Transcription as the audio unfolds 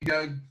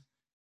Go.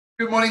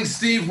 Good morning,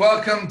 Steve.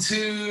 Welcome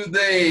to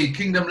the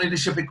Kingdom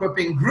Leadership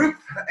Equipping Group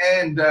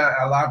and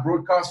our live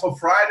broadcast for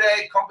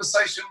Friday,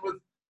 Conversation with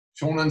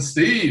Sean and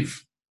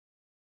Steve.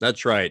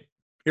 That's right.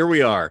 Here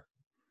we are.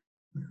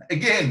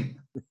 Again,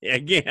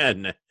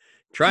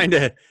 trying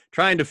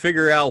to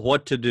figure out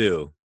what to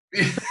do.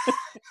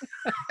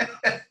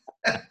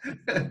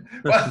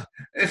 Well,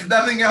 if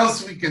nothing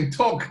else, we can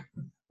talk.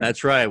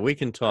 That's right. We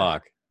can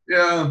talk.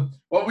 Yeah.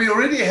 Well, we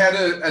already had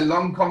a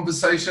long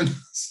conversation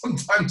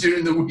sometime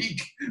during the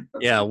week.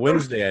 Yeah,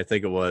 Wednesday, I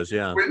think it was.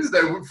 Yeah.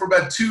 Wednesday for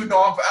about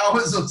 2.5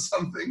 hours or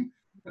something.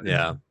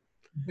 Yeah.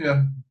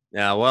 Yeah.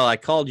 Yeah. Well, I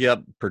called you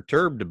up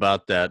perturbed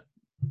about that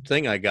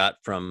thing I've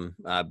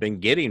been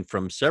getting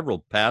from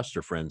several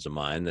pastor friends of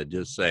mine that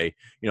just say,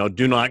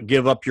 do not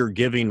give up your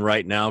giving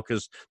right now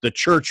because the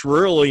church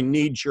really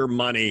needs your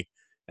money.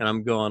 And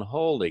I'm going,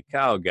 holy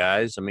cow,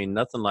 guys. I mean,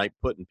 nothing like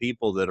putting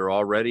people that are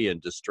already in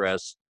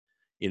distress,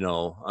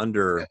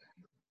 under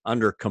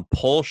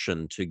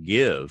compulsion to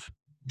give.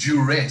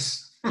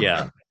 Duress.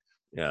 Yeah.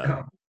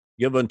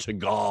 Given to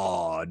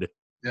God.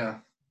 Yeah.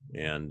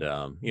 And,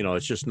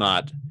 it's just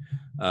not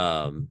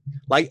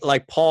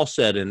like Paul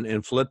said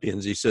in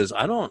Philippians. He says,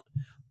 I don't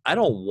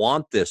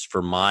want this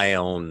for my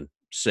own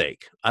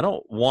sake. I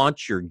don't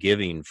want your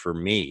giving for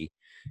me.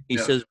 He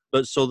says,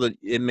 but so that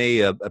it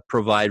may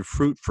provide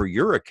fruit for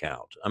your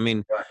account. I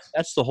mean, right.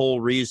 That's the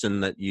whole reason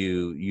that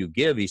you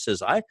give. He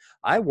says,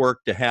 I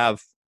work to have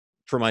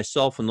for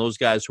myself and those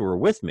guys who are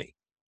with me.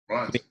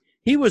 Right. I mean,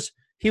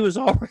 he was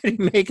already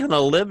making a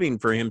living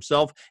for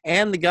himself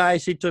and the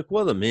guys he took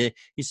with him.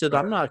 He said,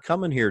 I'm not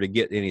coming here to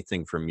get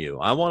anything from you.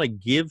 I want to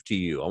give to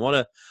you. I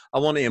want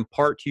to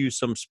impart to you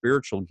some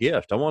spiritual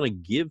gift. I want to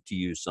give to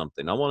you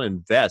something. I want to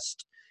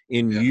invest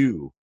in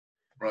you.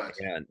 Right.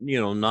 And,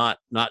 not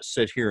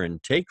sit here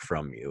and take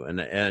from you.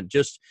 And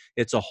just,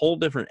 it's a whole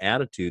different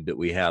attitude that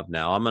we have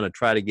now. I'm going to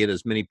try to get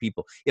as many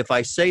people. If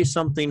I say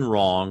something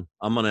wrong,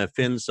 I'm going to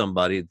offend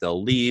somebody.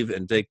 They'll leave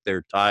and take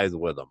their tithe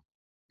with them.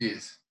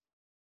 Yes.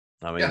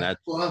 I mean,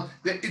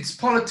 it's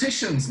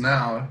politicians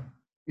now,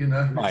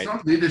 right. It's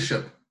not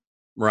leadership.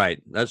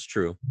 Right. That's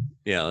true.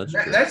 Yeah.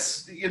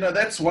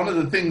 That's one of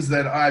the things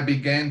that I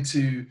began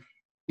to,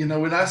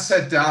 when I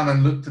sat down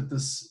and looked at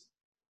this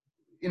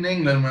in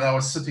England, when I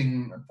was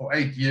sitting for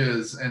 8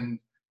 years and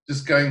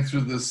just going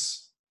through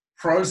this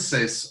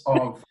process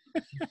of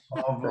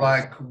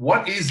like,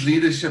 what is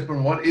leadership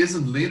and what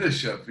isn't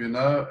leadership,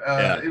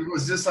 It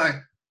was just like,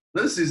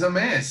 this is a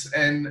mess.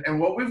 And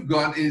what we've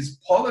got is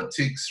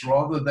politics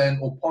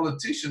or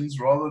politicians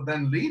rather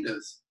than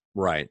leaders.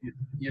 Right.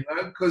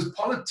 Because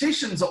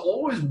politicians are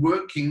always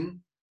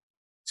working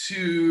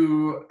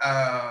to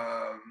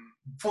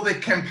for their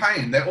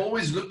campaign. They're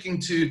always looking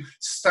to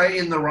stay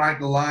in the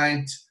right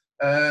light,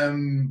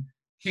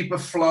 keep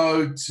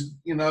afloat,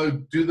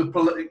 do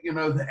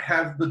the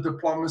have the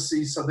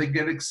diplomacy so they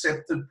get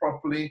accepted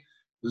properly.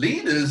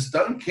 Leaders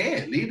don't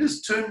care.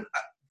 Leaders turn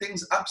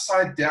things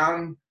upside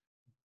down.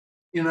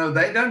 They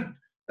don't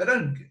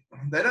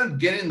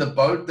get in the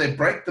boat. They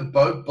break the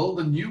boat, build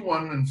a new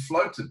one, and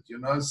float it.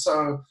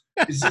 So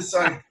it's just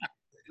like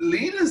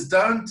leaders.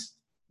 And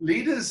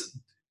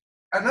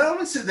I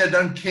don't say they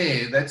don't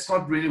care. That's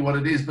not really what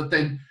it is. But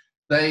then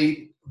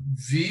they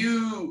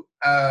view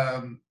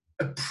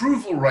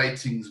approval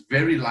ratings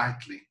very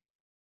lightly.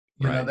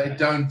 They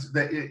don't.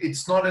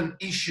 It's not an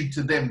issue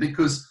to them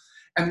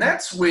and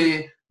that's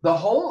where the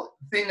whole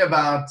thing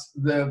about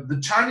the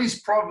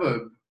Chinese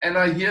proverb, and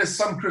I hear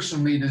some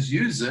Christian leaders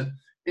use it,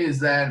 is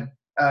that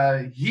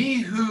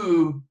he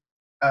who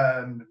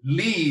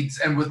leads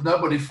and with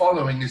nobody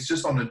following is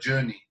just on a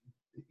journey.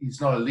 He's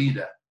not a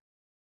leader.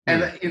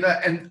 And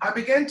and I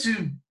began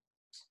to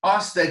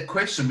ask that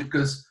question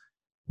because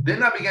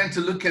then I began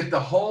to look at the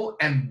whole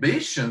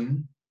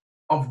ambition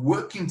of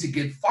working to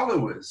get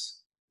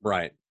followers.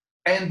 Right.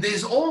 And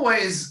there's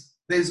always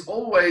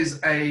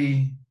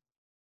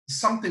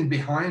something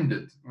behind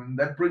it. And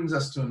that brings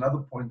us to another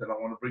point that I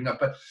want to bring up.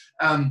 But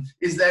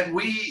is that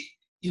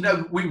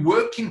we're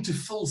working to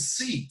fill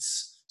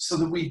seats so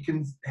that we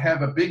can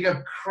have a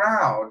bigger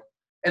crowd.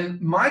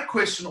 And my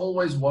question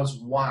always was,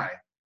 why?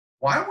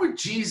 Why would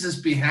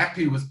Jesus be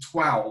happy with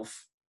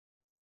 12?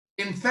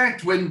 In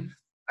fact, when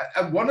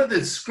one of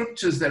the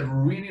scriptures that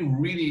really,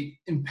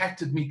 really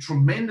impacted me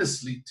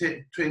tremendously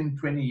 10,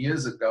 20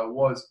 years ago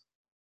was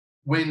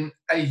when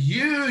a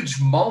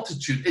huge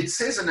multitude, it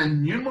says an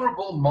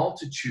innumerable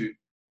multitude,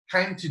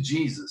 came to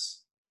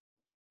Jesus.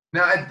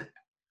 Now,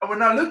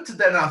 when I looked at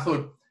that, I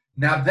thought,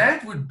 now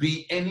that would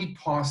be any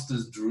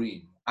pastor's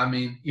dream. I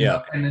mean,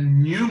 an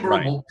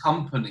innumerable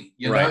company,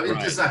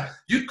 it's just like,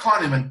 you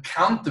can't even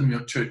count them.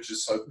 Your church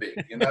is so big,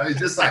 it's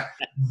just like,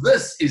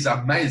 this is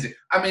amazing.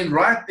 I mean,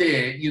 right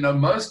there,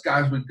 most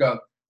guys would go,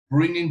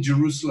 bring in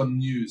Jerusalem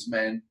news,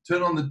 man,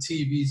 turn on the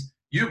TVs.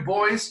 You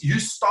boys, you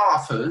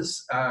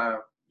staffers,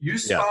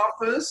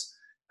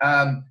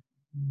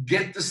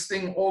 get this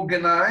thing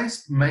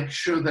organized, make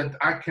sure that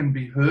I can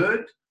be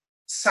heard.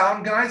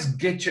 Sound guys,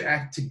 get your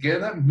act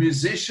together.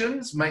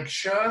 Musicians, make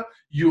sure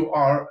you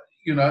are,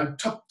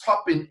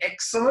 top in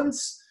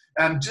excellence.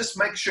 Just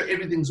make sure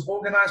everything's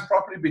organized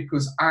properly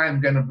because I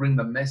am going to bring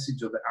the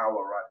message of the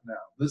hour right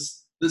now.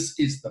 This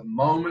is the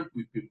moment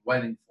we've been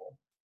waiting for.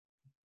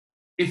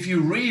 If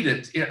you read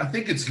it, I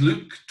think it's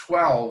Luke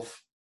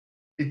 12,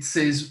 it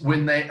says,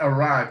 when they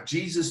arrived,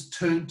 Jesus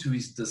turned to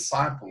his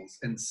disciples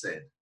and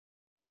said,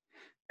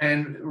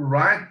 and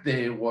right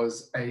there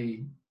was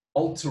a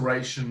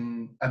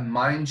alteration, a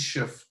mind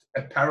shift,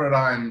 a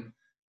paradigm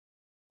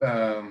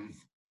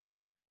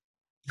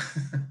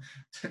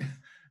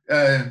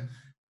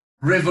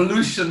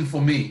revolution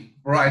for me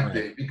right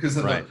there, because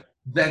of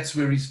that's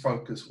where his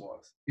focus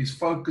was. His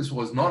focus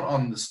was not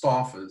on the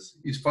staffers.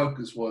 His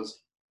focus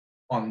was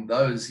on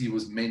those he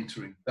was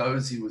mentoring,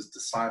 those he was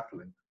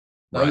discipling,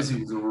 those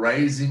he was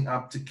raising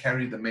up to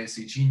carry the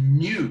message. He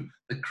knew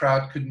the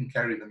crowd couldn't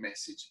carry the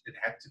message. It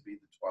had to be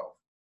the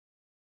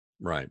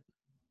 12.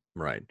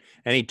 Right.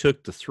 And he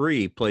took the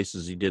 3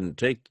 places he didn't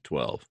take the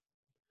 12.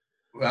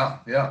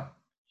 Well, yeah.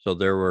 So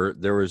there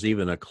was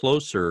even a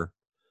closer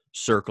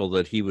circle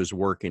that he was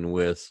working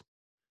with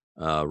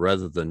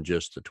rather than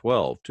just the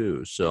 12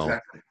 too. So,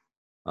 exactly.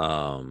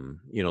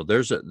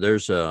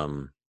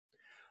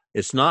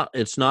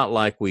 it's not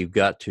like we've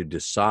got to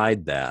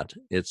decide that.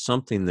 It's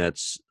something that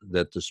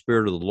the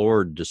Spirit of the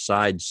Lord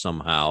decides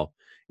somehow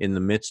in the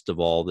midst of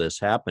all this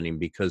happening,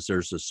 because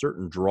there's a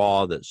certain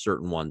draw that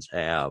certain ones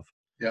have.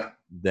 Yeah.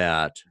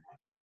 That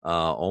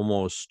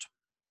almost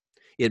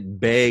it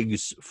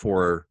begs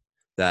for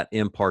that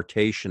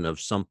impartation of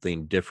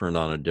something different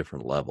on a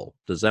different level.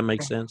 Does that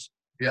make sense?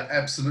 Yeah,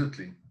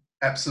 absolutely.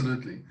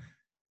 Absolutely.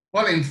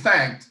 Well, in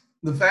fact,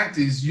 the fact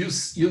is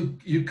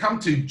you come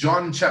to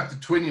John chapter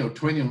 20 or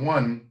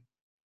 21,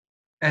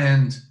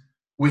 and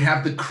we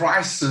have the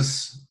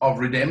crisis of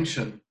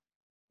redemption.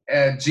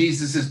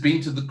 Jesus has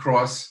been to the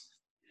cross.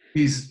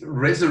 He's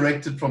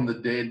resurrected from the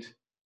dead.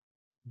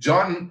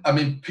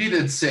 Peter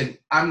had said,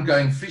 I'm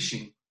going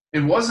fishing.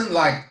 It wasn't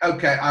like,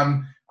 okay,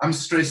 I'm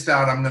stressed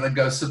out. I'm going to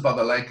go sit by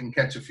the lake and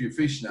catch a few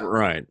fish now.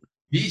 Right.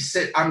 He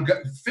said,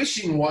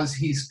 fishing was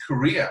his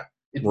career.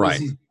 It was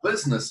his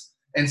business.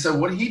 And so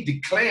what he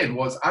declared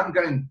was, I'm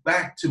going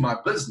back to my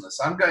business.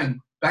 I'm going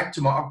back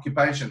to my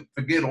occupation.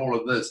 Forget all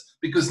of this.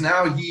 Because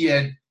now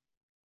he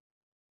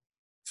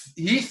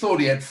thought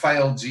he had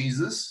failed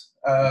Jesus.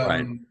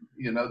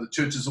 The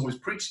church has always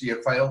preached he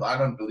had failed. I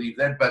don't believe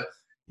that. But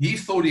he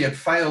thought he had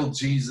failed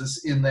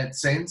Jesus in that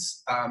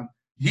sense.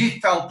 He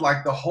felt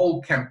like the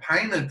whole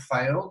campaign had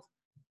failed.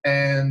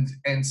 And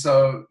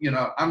so,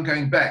 I'm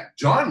going back.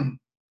 John,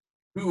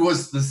 who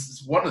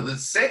was one of the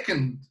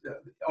second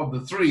of the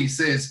 3,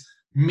 says,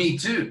 me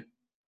too.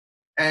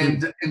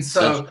 And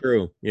so that's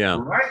true. Yeah.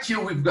 Right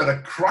here, we've got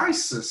a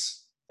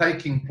crisis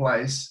taking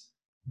place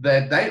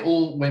that they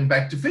all went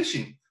back to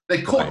fishing.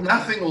 They caught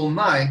nothing all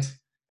night.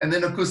 And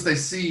then, of course, they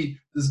see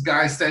this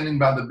guy standing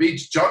by the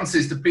beach. John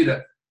says to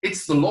Peter,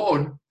 it's the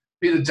Lord.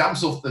 Peter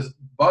jumps off the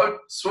boat,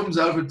 swims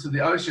over to the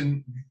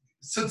ocean,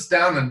 sits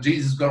down, and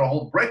Jesus got a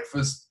whole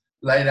breakfast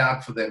laid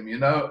out for them.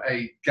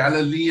 A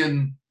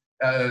Galilean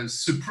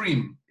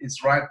supreme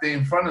is right there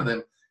in front of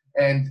them.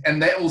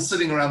 And they're all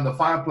sitting around the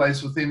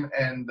fireplace with him.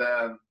 And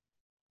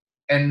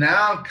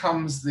now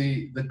comes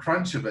the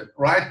crunch of it.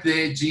 Right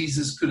there,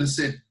 Jesus could have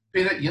said,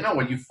 Peter, you know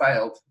what? You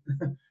failed.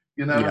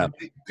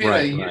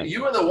 Peter,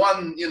 you were the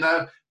one,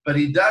 but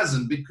he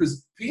doesn't,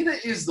 because Peter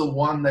is the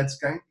one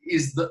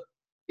is the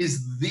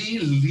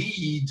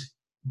lead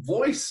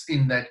voice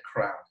in that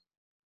crowd.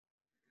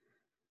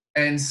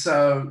 And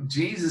so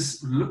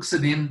Jesus looks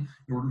at him,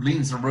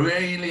 leans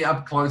really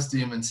up close to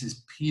him and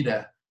says,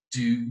 Peter,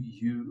 do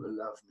you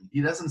love me?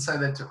 He doesn't say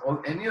that to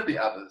any of the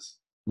others.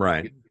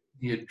 Right.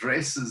 He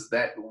addresses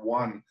that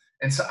one.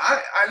 And so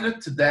I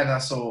looked at that and I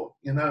saw,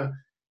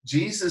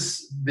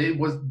 Jesus, there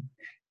was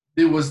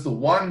the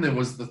 1, there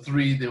was the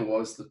 3, there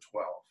was the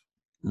 12.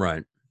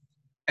 Right.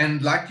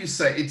 And like you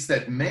say, it's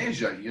that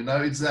measure,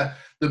 it's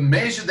the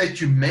measure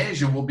that you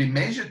measure will be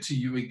measured to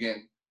you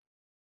again.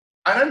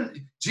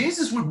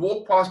 Jesus would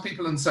walk past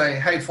people and say,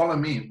 hey, follow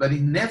me. But he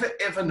never,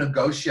 ever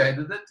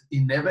negotiated it.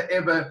 He never,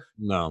 ever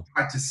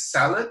tried to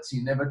sell it.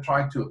 He never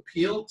tried to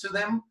appeal to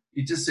them.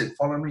 He just said,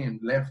 follow me, and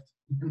left.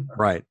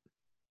 Right.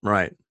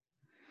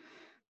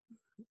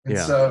 And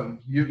so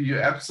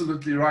you're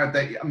absolutely right.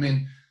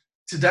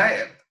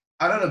 Today,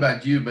 I don't know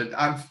about you, but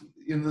I've,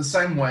 in the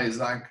same ways,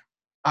 like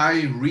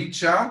I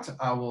reach out,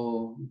 I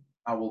will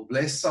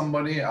bless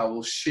somebody, I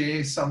will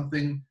share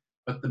something,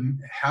 but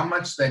how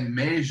much they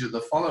measure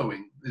the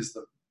following is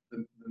the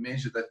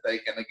measure that they're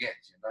going to get,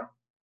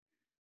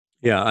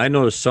 Yeah, I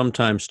notice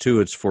sometimes too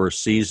it's for a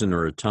season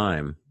or a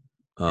time,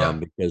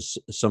 because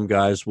some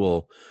guys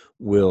will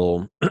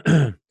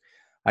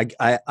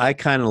I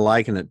kind of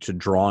liken it to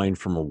drawing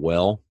from a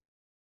well.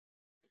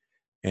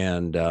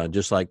 And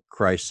just like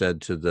Christ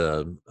said to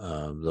the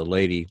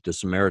lady, the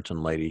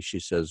Samaritan lady, she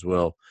says,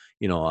 well,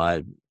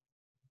 I'm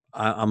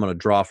going to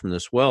draw from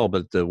this well,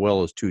 but the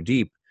well is too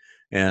deep.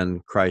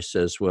 And Christ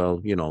says, well,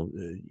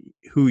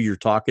 who you're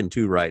talking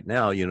to right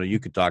now, you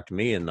could talk to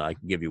me and I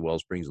can give you well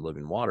springs of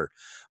living water.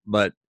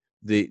 But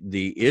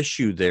the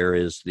issue there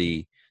is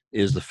the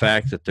is the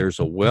fact that there's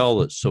a well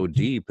that's so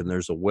deep, and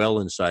there's a well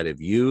inside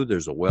of you.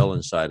 There's a well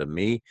inside of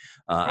me.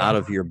 Out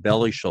of your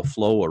belly shall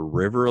flow a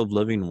river of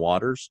living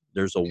waters.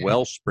 There's a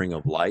wellspring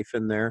of life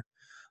in there.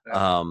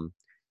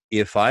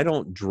 If I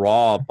don't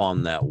draw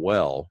upon that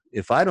well,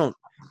 if I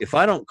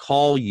don't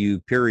call you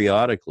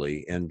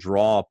periodically and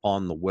draw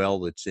upon the well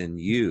that's in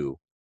you,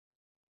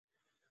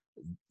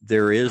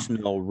 there is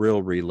no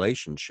real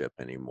relationship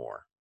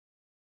anymore.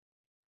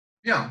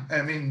 Yeah,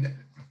 I mean,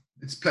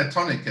 it's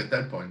platonic at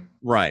that point.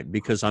 Right,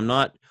 because I'm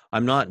not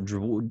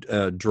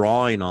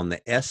drawing on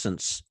the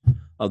essence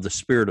of the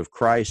Spirit of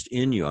Christ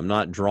in you. I'm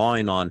not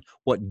drawing on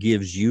what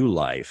gives you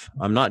life.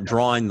 I'm not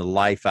drawing the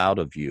life out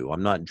of you.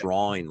 I'm not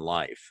drawing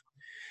life.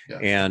 Yeah.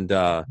 And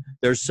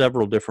there's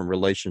several different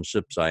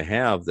relationships I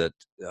have that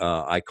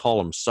I call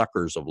them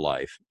suckers of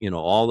life.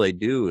 All they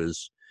do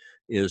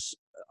is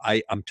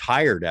I'm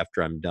tired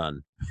after I'm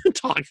done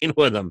talking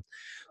with them.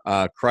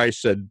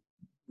 Christ said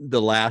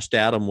the last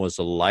Adam was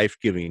a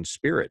life-giving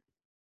spirit.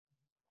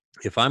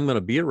 If I'm going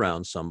to be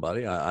around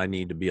somebody, I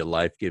need to be a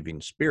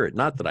life-giving spirit.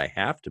 Not that I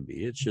have to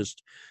be.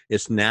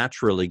 It's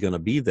naturally going to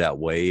be that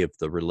way if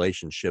the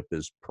relationship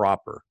is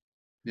proper.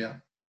 Yeah.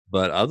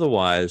 But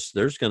otherwise,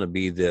 there's going to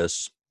be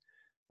this.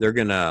 They're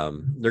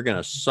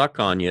gonna suck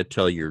on you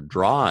till you're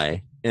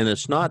dry, and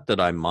it's not that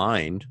I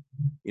mind,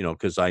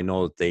 because I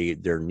know that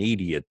they're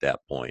needy at that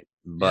point.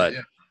 But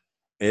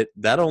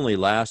that only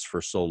lasts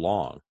for so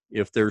long.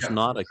 If there's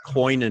not a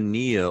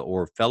koinonia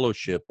or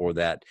fellowship or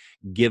that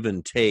give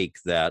and take,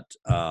 that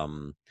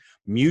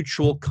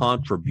mutual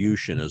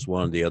contribution is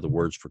one of the other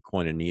words for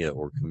koinonia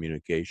or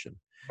communication.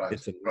 Right.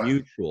 It's a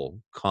mutual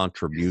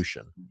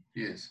contribution.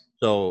 Yes.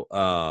 So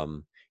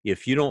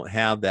if you don't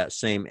have that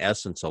same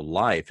essence of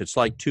life, it's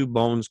like two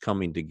bones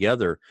coming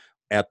together.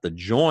 At the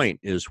joint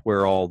is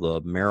where all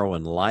the marrow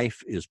and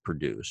life is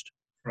produced.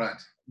 Right.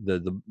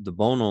 The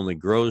bone only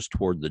grows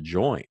toward the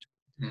joint.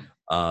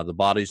 The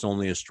body's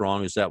only as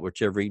strong as that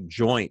which every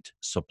joint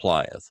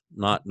supplieth.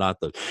 Not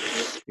the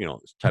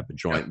type of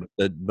joint,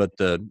 but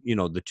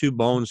the two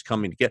bones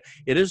coming together.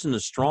 It isn't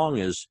as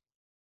strong as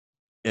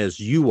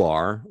you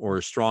are, or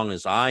as strong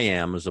as I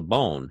am as a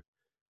bone.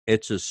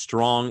 It's as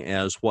strong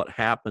as what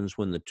happens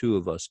when the two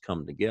of us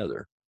come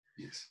together.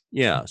 Yes.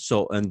 Yeah.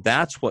 So, and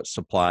that's what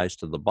supplies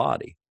to the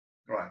body.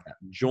 Right. That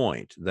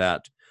joint,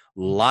 that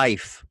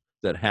life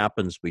that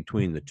happens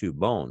between the two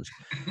bones.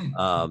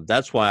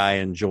 That's why I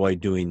enjoy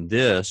doing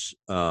this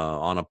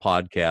on a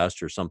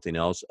podcast or something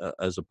else,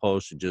 as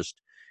opposed to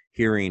just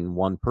hearing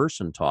one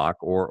person talk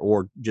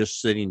or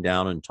just sitting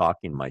down and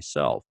talking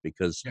myself,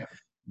 because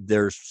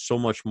there's so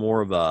much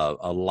more of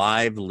a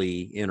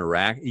lively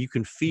interact. You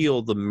can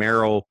feel the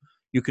marrow.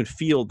 You can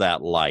feel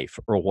that life,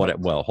 or what it,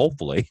 well,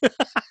 hopefully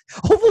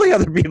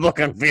other people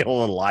can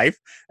feel the life,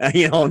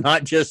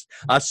 not just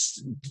us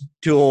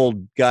two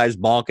old guys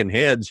bonking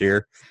heads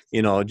here,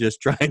 just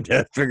trying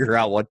to figure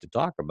out what to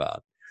talk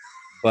about.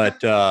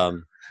 But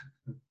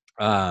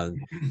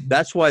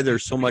that's why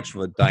there's so much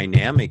of a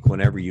dynamic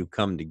whenever you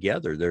come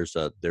together. There's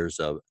a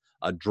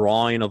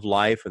drawing of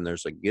life, and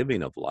there's a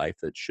giving of life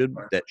that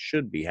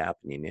should be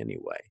happening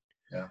anyway.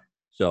 Yeah.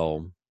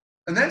 So.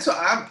 And that's what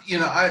I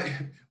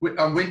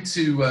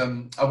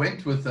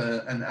went with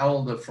an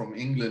elder from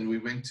England. We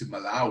went to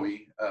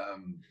Malawi,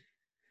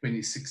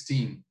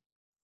 2016,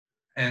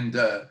 and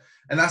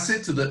I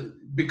said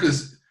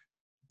because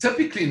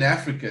typically in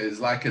Africa is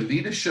like a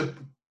leadership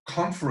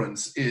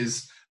conference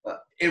is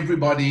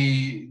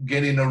everybody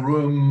get in a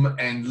room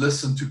and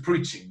listen to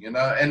preaching, and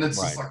it's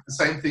just like the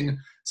same thing.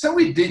 So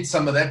we did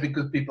some of that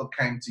because people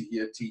came to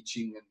hear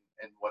teaching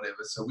and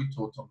whatever. So we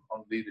taught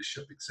on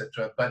leadership,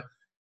 etc. But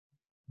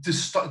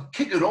to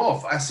kick it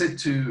off, I said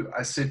to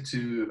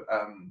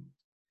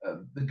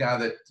the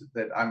guy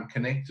that I'm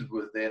connected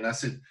with there, and I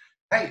said,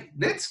 "Hey,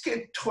 let's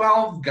get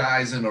 12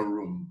 guys in a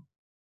room.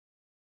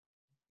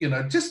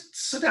 Just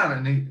sit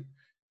down." And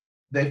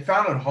they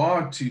found it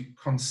hard to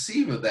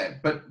conceive of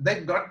that, but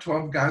they got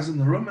 12 guys in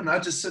the room, and I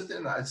just sit there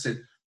and I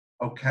said,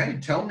 "Okay,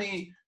 tell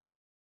me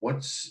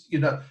what's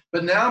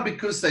But now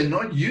because they're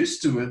not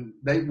used to it,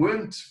 they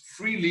weren't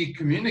freely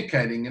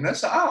communicating,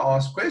 So I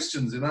asked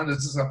questions,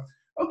 It's just like,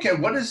 okay,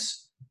 what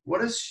is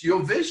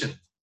your vision?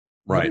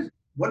 Right.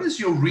 What is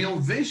your real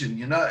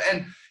vision?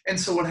 And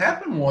so what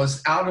happened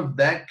was, out of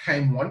that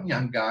came one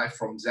young guy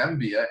from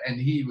Zambia, and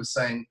he was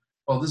saying,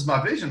 "Well, this is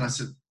my vision." I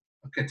said,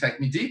 "Okay, take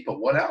me deeper.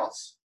 What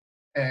else?"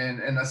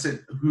 And I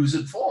said, "Who's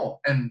it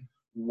for? And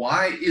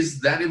why is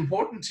that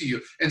important to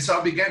you?" And so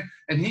I began,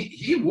 and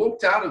he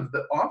walked out of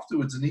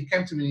afterwards, and he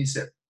came to me and he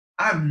said,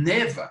 "I've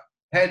never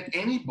had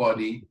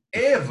anybody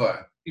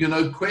ever,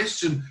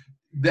 question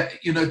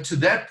that, to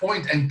that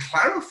point and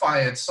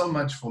clarify it so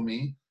much for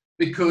me,"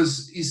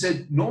 because he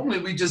said, normally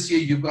we just hear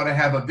you've got to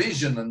have a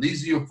vision and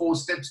these are your 4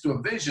 steps to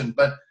a vision,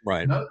 but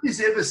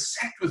nobody's ever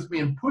sat with me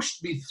and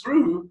pushed me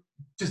through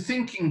to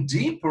thinking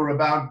deeper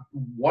about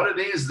what it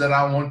is that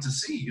I want to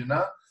see,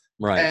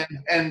 Right.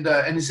 And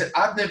he said,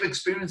 "I've never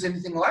experienced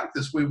anything like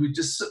this, where we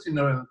just sit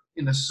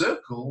in a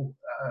circle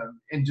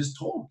and just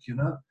talk,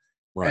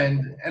 Right.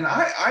 And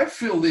I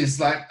feel this,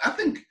 like, I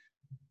think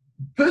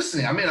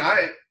personally, I mean,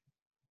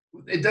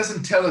 it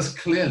doesn't tell us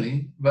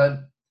clearly, but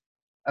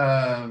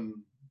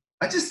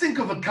I just think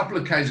of a couple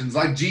of occasions,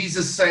 like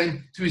Jesus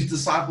saying to his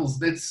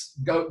disciples, let's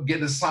go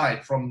get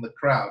aside from the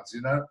crowds,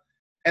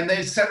 and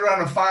they sat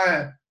around a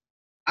fire.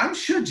 I'm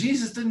sure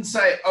Jesus didn't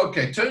say,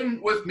 okay,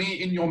 turn with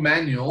me in your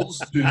manuals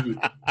to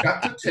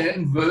chapter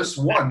 10, verse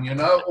 1,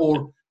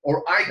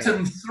 or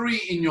item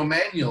 3 in your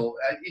manual.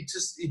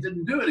 He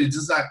didn't do it. It's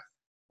just like,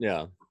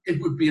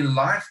 it would be a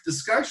life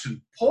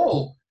discussion.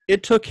 Paul.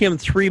 It took him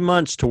 3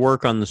 months to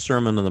work on the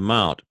Sermon on the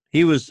Mount.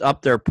 He was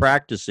up there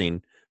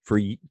practicing for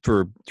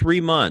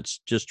 3 months,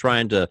 just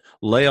trying to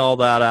lay all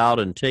that out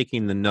and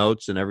taking the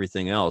notes and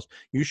everything else.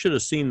 You should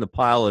have seen the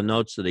pile of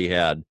notes that he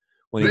had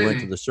when he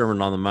went to the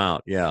Sermon on the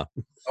Mount. Yeah.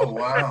 Oh,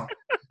 wow.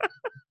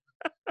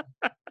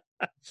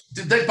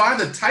 Did they buy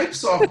the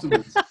tapes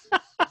afterwards?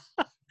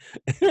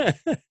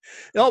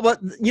 No, but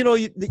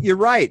you're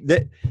right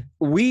that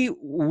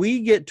we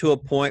get to a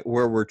point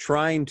where we're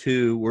trying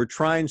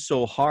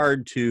so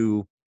hard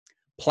to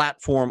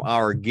platform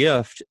our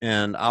gift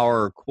and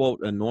our quote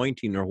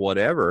anointing or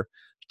whatever,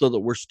 so that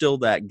we're still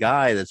that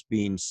guy that's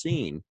being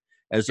seen,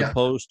 as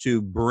opposed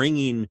to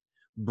bringing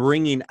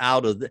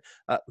out of the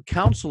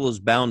counsel is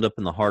bound up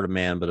in the heart of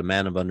man, but a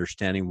man of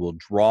understanding will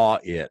draw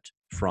it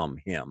from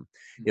him.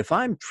 If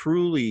I'm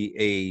truly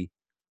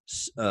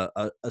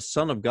a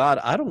son of God,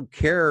 I don't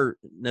care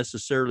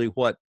necessarily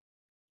what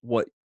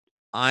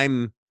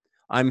I'm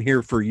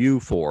here for you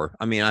for.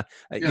 I mean,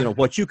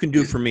 what you can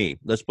do for me.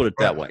 Let's put it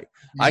that way.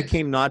 Yes. I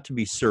came not to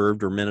be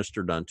served or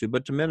ministered unto,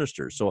 but to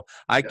minister. So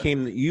I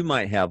came that you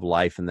might have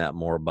life in that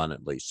more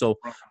abundantly. So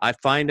I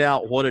find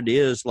out what it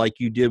is, like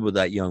you did with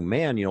that young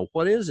man.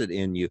 What is it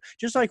in you?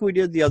 Just like we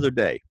did the other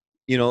day.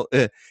 You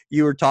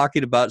were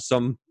talking about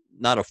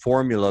not a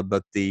formula,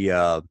 but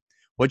the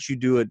what you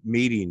do at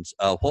meetings.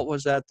 What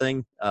was that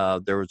thing?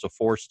 There was a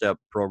 4-step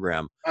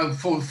program.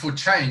 For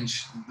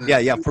change.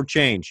 For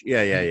change.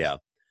 Yeah.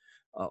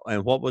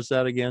 And what was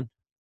that again?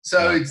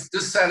 So it's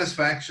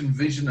dissatisfaction,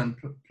 vision, and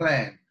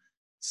plan.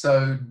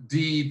 So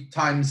D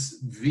times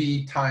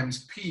V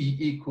times P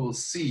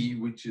equals C,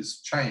 which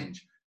is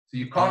change. So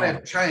you can't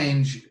have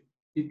change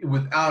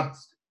without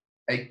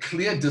a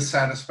clear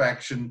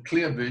dissatisfaction,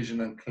 clear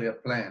vision, and clear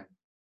plan.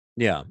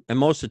 Yeah, and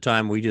most of the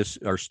time we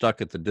just are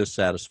stuck at the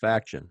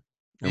dissatisfaction,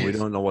 and we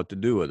don't know what to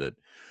do with it.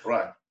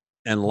 Right.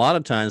 And a lot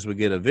of times we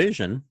get a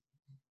vision,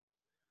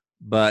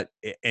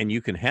 and you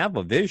can have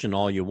a vision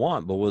all you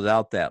want, but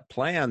without that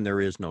plan,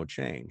 there is no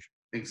change.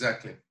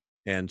 Exactly.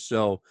 And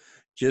so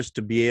just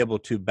to be able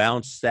to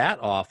bounce that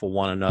off of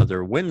one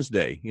another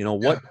Wednesday,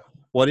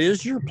 what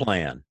is your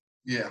plan?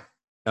 Yeah.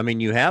 I mean,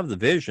 you have the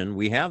vision.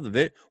 We have the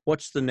vision.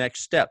 What's the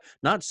next step?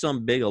 Not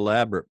some big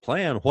elaborate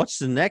plan. What's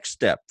the next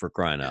step, for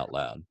crying out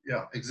loud?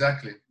 Yeah,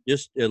 exactly.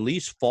 Just at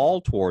least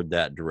fall toward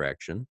that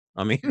direction.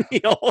 I mean,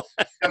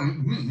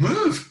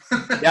 move.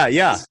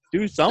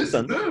 Do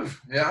something. Just move.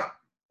 Yeah.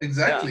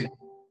 Exactly.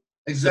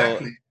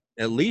 Exactly.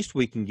 So at least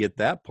we can get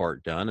that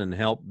part done and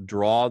help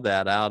draw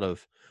that out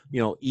of,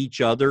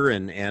 each other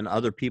and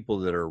other people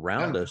that are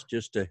around us,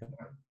 just to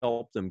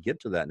help them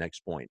get to that next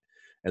point,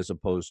 as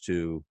opposed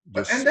to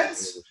just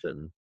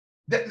sitting.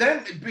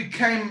 That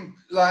became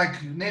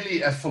like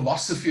nearly a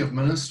philosophy of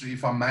ministry,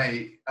 if I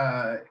may,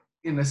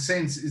 in a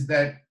sense, is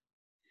that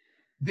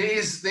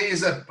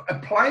there's a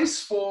place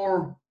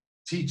for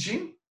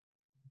teaching,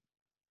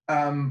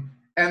 and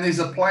there's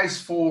a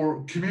place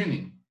for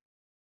communing.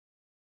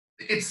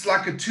 It's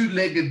like a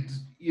two-legged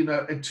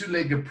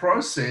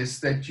process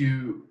that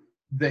you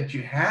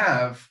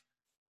have.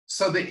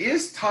 So there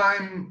is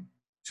time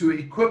to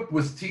equip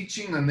with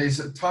teaching, and there's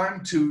a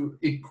time to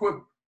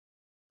equip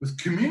with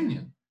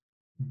communion.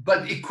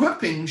 But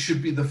equipping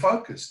should be the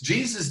focus.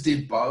 Jesus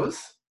did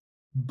both,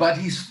 but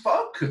his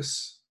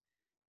focus,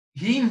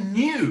 he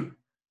knew,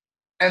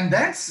 and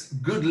that's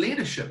good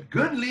leadership,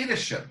 great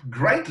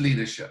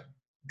leadership,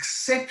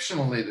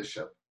 exceptional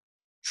leadership.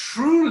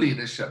 True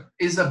leadership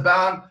is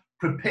about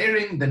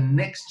preparing the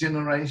next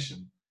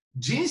generation.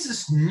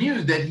 Jesus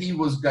knew that he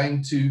was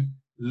going to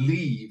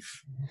leave.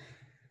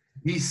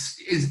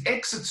 His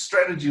exit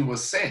strategy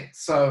was set.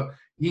 So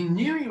he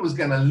knew he was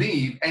going to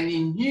leave, and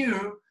he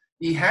knew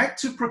he had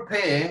to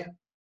prepare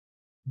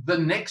the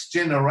next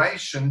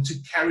generation to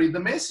carry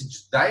the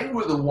message. They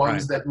were the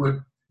ones that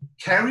would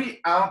carry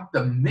out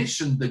the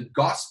mission, the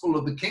gospel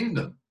of the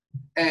kingdom.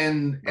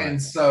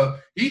 And so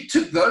he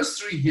took those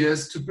 3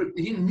 years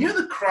he knew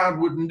the crowd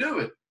wouldn't do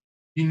it.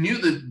 He knew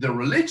that the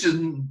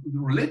religion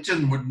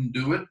wouldn't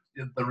do it.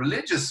 The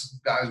religious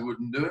guys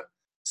wouldn't do it.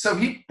 So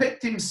he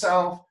picked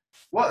himself.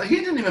 Well, he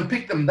didn't even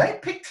pick them. They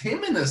picked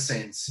him in a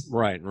sense.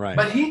 Right.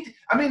 But he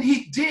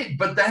did,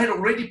 but they had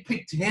already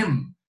picked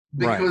him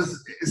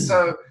because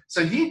so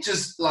he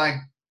just like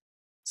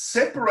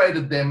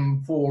separated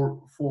them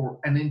for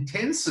an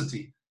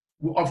intensity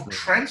of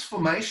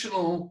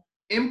transformational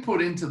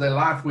input into their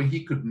life where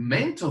he could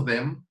mentor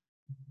them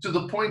to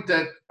the point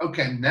that,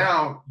 okay,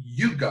 now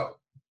you go.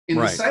 In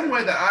the same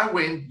way that I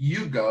went,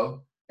 you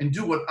go and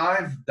do what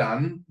I've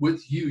done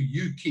with you,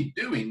 you keep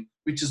doing,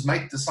 which is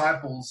make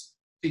disciples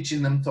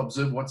teaching them to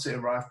observe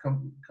whatsoever I've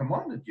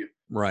commanded you.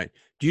 Right.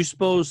 Do you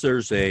suppose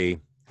there's a,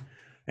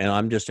 and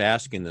I'm just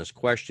asking this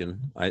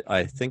question,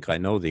 I think I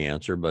know the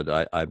answer, but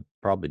I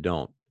probably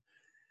don't.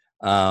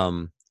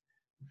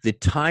 The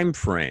time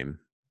frame,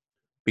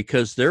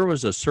 because there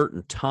was a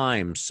certain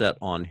time set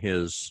on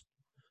his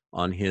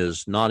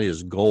not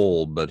his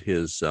goal, but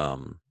his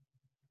not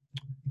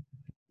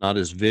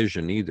his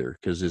vision either,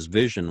 because his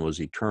vision was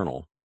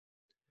eternal.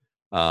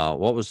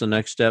 What was the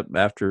next step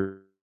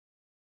after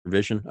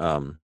vision?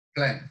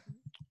 Plan.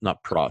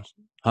 Not pros.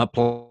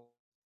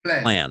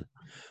 Plan. Plan.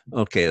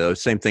 Okay, the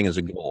same thing as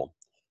a goal.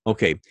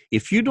 Okay,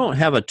 if you don't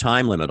have a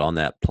time limit on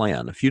that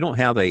plan, if you don't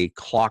have a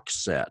clock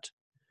set,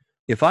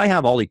 if I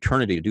have all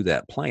eternity to do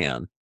that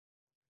plan,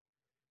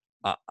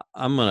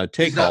 I'm going to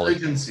take There's all no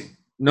urgency.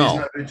 No. There's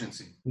no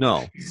urgency.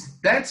 No.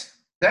 That's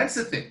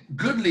the thing.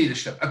 Good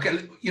leadership.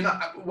 Okay, you know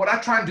what I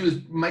try and do is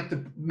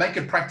make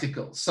it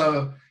practical.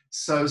 So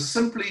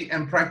simply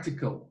and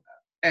practical,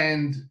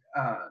 and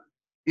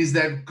is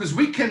that because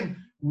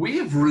we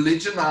have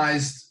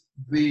religionized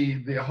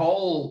the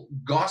whole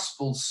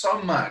gospel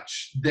so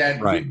much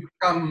that Right. we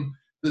become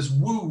this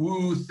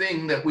woo-woo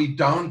thing that we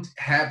don't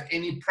have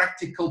any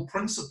practical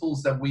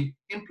principles that we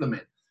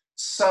implement.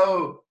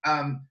 So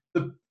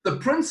the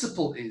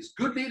principle is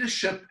good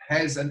leadership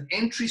has an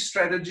entry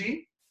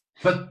strategy,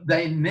 but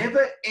they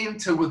never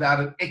enter without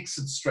an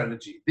exit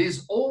strategy.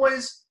 There's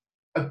always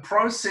a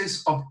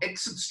process of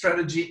exit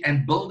strategy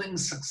and building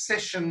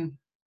succession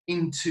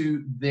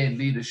into their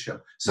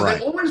leadership. So Right.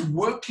 They're always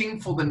working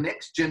for the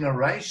next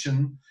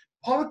generation.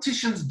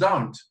 Politicians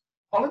don't.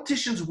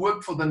 Politicians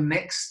work for the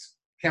next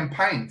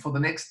campaign, for the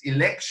next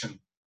election,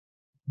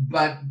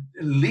 but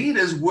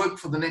leaders work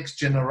for the next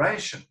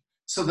generation.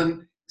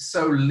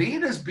 So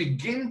leaders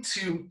begin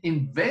to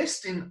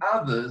invest in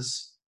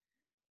others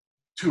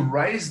to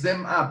raise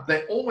them up.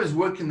 They're always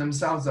working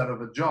themselves out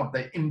of a job.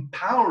 They're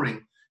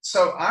empowering.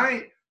 So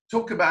I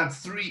talk about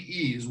 3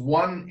 E's.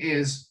 One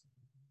is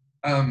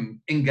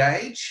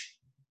engage,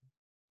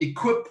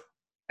 equip,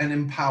 and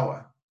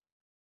empower.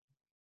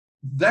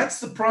 That's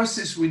the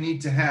process we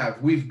need to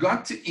have. We've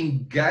got to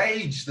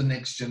engage the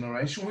next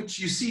generation, which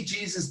you see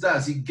Jesus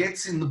does. He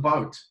gets in the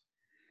boat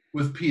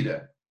with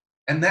Peter,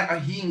 and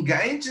that he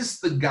engages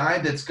the guy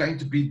that's going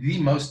to be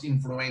the most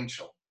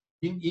influential.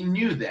 He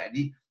knew that.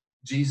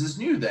 Jesus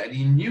knew that.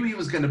 He knew he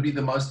was going to be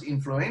the most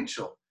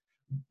influential.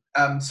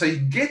 So he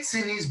gets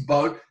in his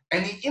boat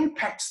and he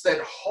impacts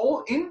that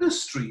whole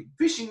industry,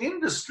 fishing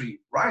industry,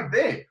 right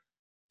there.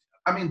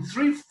 I mean,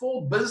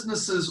 3-4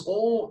 businesses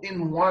all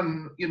in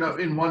one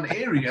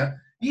area.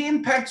 He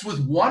impacts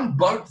with one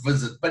boat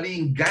visit, but he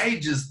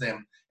engages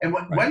them. And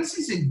once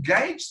he's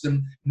engaged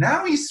them,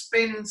 now he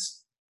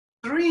spends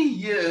 3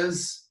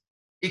 years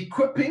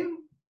equipping,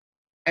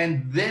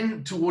 and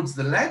then towards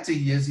the latter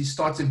years, he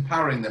starts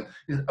empowering them.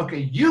 He says,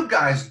 okay, you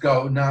guys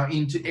go now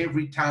into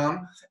every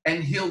town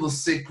and heal the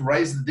sick,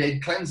 raise the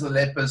dead, cleanse the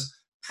lepers,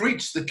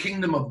 preach the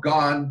kingdom of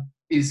God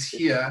is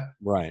here.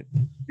 Right.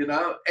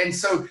 And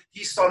so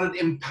he started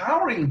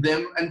empowering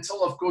them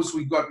until, of course,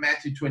 we got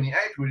Matthew 28,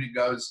 where he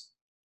goes,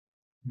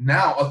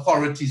 now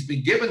authority's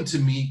been given to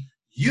me.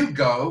 You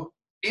go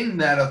in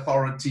that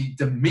authority,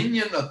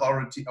 dominion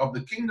authority of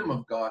the kingdom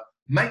of God,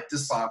 make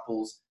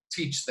disciples,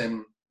 teach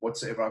them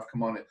whatsoever I've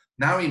commanded.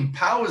 Now he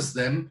empowers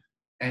them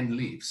and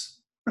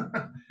leaves.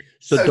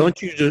 So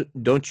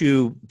don't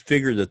you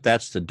figure that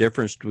that's the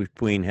difference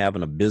between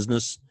having a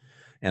business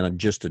and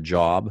just a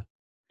job?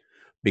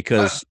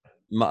 Because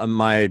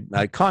my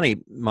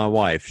Connie, my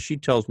wife, she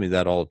tells me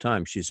that all the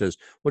time. She says,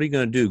 what are you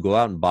going to do? Go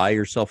out and buy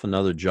yourself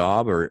another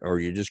job, or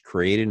you're just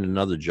creating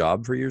another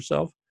job for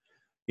yourself?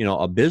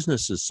 A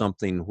business is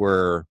something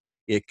where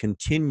it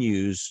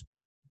continues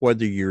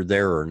whether you're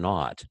there or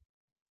not.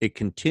 It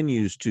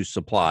continues to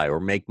supply or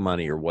make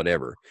money or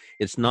whatever.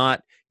 It's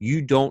not,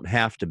 you don't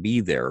have to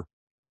be there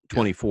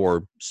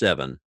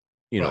 24/7,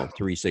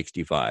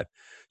 365. Right.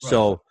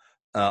 So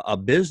a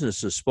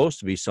business is supposed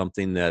to be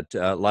something that,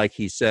 like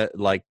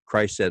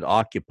Christ said,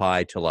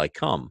 occupy till I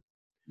come.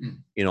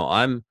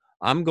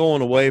 I'm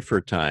going away for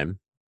a time.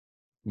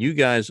 You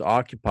guys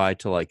occupy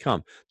till I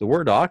come. The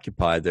word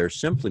occupy there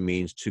simply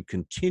means to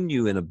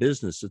continue in a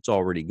business that's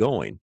already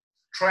going.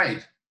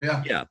 Trade.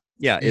 Yeah.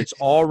 Yeah, it's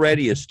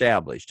already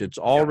established. It's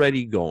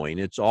already going.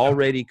 It's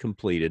already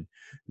completed.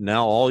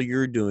 Now all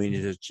you're doing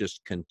is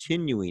just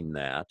continuing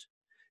that.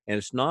 And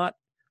it's not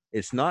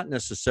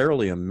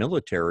necessarily a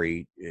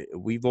military.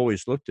 We've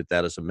always looked at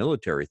that as a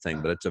military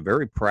thing, but it's a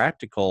very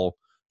practical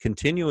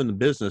continuing the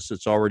business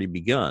that's already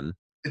begun.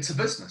 It's a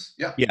business.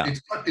 Yeah.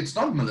 It's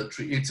not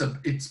military. It's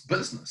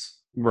business.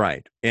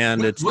 Right.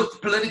 And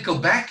with political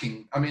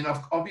backing. I mean,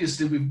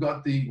 obviously we've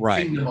got the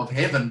kingdom of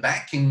heaven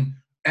backing,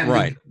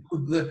 and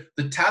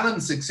the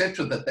talents,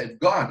 etc., that they've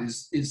got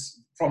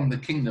is from the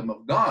kingdom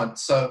of God.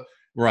 So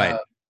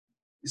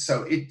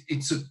so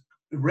it's a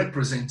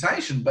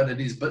representation, but it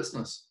is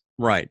business.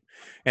 Right.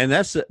 And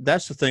that's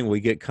the thing we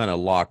get kind of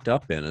locked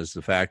up in, is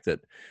the fact that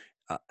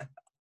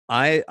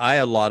I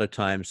a lot of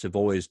times have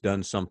always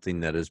done something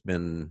that has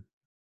been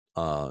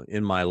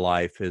in my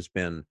life has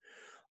been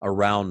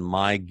around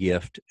my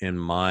gift and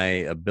my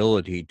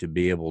ability to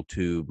be able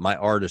to, my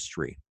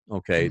artistry.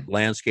 Okay,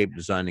 landscape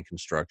design and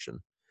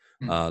construction.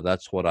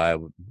 That's what I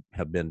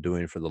have been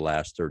doing for the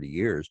last 30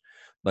 years.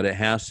 But it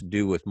has to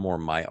do with more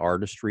my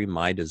artistry,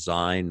 my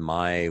design,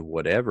 my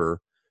whatever.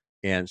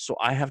 And so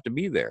I have to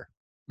be there.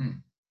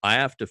 I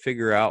have to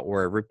figure out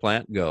where every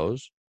plant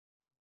goes.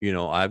 You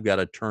know, I've got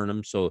to turn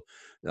them so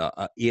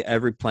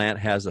every plant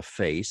has a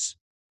face.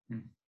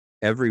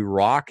 Every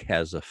rock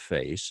has a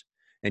face.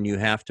 And you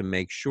have to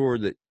make sure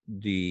that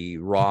the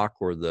rock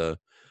or the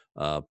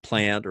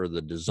plant or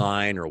the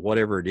design or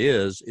whatever it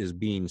is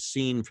being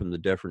seen from the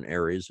different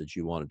areas that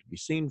you want it to be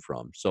seen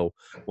from. So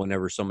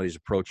whenever somebody's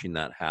approaching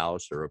that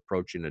house or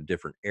approaching a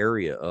different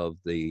area of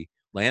the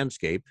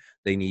landscape,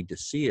 they need to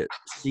see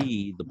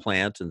the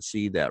plants and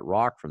see that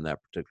rock from that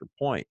particular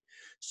point.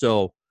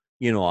 So,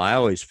 you know, I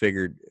always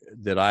figured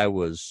that I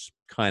was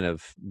kind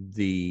of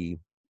the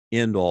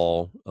end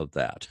all of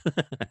that.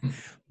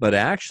 But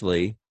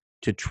actually,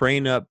 to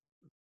train up,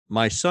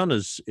 my son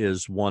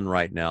is one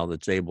right now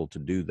that's able to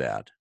do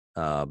that.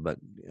 But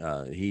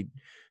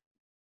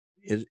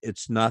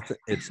it's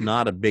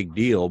not a big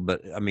deal.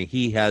 But I mean,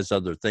 he has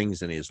other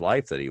things in his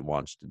life that he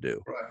wants to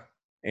do. Right.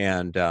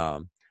 And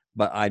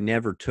but I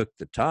never took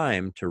the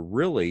time to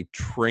really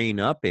train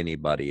up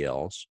anybody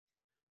else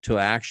to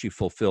actually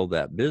fulfill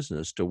that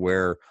business to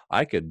where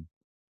I could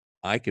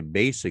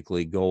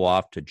basically go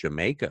off to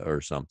Jamaica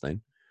or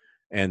something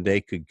and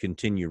they could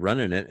continue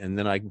running it. And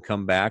then I can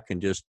come back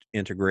and just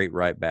integrate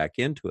right back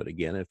into it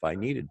again if I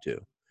needed to.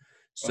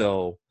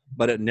 So,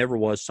 but it never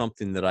was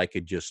something that I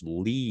could just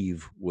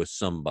leave with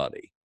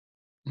somebody.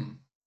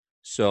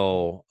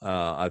 So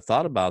I've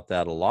thought about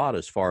that a lot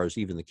as far as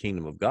even the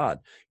kingdom of God,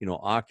 you know,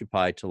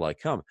 occupy till I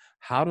come.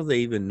 How do they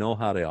even know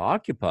how to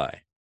occupy?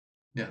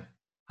 Yeah.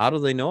 How do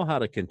they know how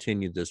to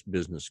continue this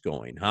business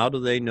going? How do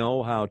they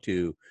know how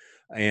to,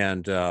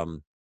 and,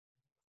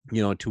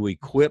 you know, to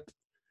equip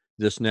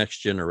this next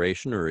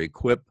generation or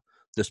equip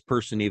this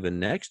person even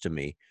next to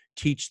me,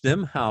 teach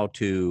them how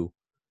to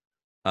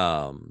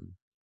do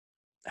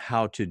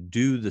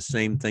the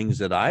same things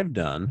that I've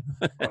done.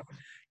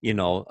 You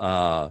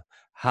know,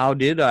 how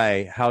did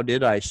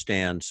I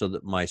stand so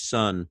that my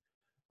son,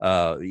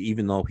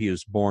 even though he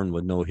was born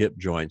with no hip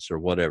joints or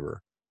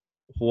whatever,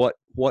 what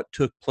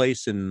took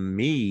place in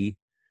me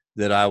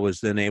that I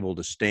was then able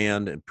to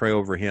stand and pray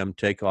over him,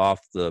 take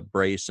off the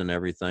brace and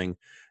everything,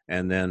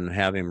 and then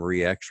have him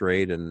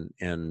re-x-rayed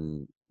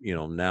and you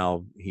know,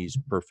 now he's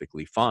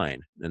perfectly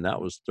fine. And that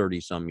was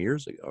 30 some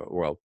years ago,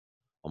 well,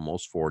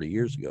 almost 40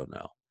 years ago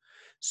now.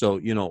 So,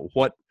 you know,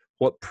 what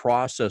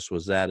process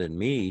was that in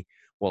me?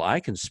 Well, I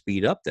can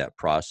speed up that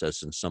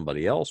process in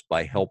somebody else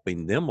by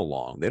helping them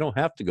along. They don't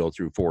have to go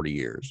through 40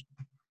 years.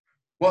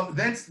 Well,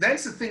 that's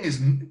the thing,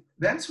 is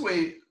that's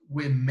where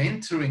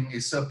mentoring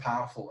is so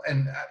powerful.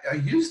 And I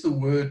use the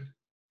word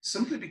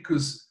simply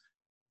because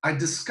I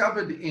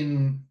discovered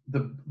in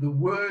the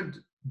word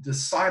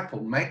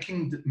disciple,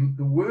 making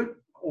the word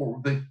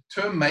or the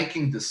term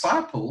making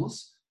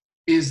disciples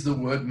is the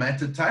word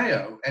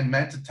matateo, and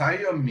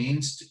matateo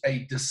means a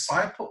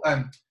disciple,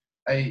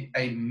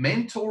 a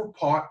mentor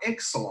par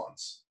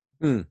excellence.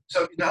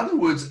 So in other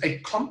words, a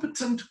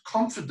competent,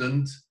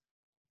 confident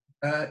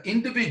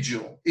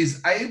individual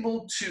is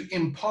able to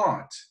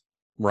impart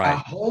a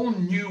whole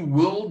new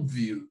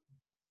worldview.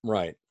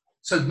 Right.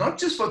 So not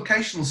just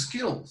vocational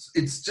skills.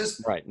 It's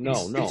just No.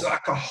 It's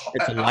like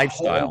it's a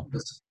lifestyle.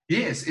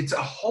 Yes, it's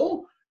a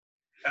whole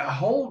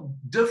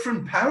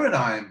different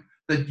paradigm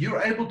that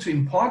you're able to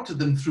impart to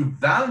them through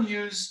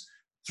values,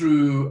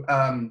 through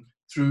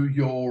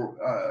your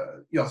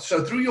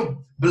so through your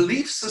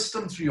belief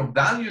system, through your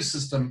value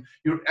system,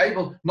 you're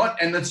able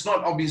and it's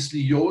not obviously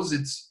yours.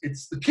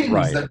 It's the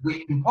King's that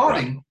we're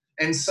imparting,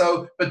 and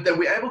so but that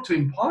we're able to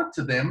impart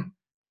to them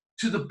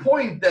to the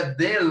point that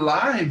their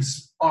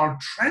lives are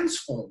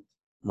transformed.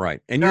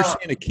 Right. And you're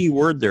saying a key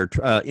word there,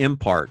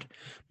 impart,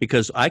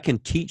 because I can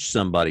teach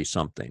somebody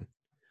something,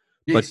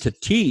 but to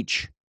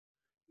teach,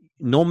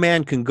 no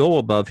man can go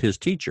above his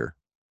teacher.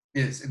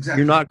 Yes, exactly.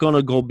 You're not going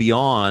to go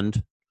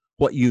beyond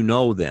what you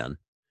know then.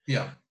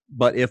 Yeah.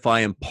 But if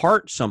I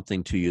impart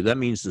something to you, that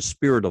means the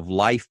spirit of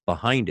life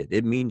behind it.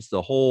 It means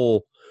the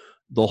whole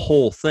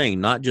thing,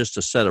 not just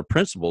a set of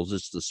principles.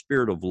 It's the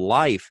spirit of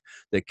life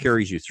that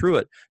carries you through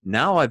it.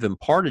 Now I've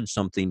imparted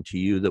something to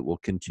you that will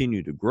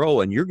continue to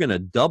grow, and you're going to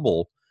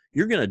double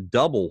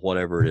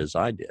whatever it is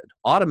I did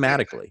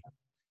automatically.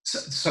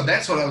 So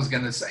that's what I was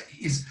going to say.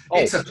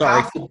 It's a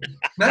powerful.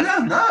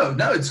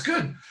 No. It's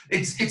good.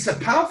 It's a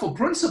powerful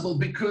principle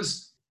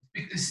because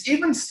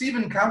even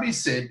Stephen Covey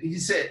said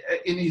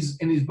in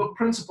his book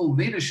Principled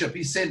Leadership,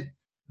 he said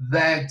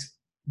that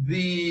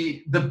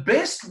the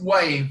best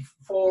way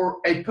for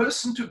a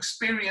person to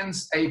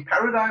experience a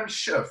paradigm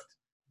shift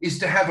is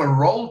to have a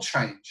role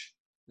change,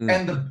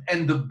 and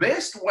the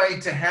best way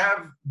to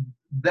have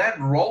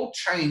that role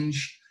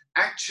change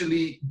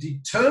actually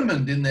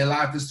determined in their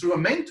life is through a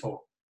mentor.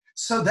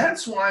 So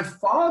that's why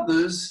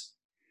fathers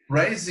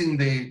raising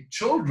their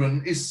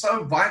children is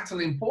so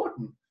vitally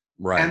important.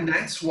 Right. And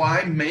that's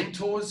why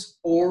mentors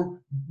or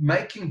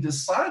making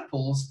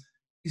disciples,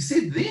 you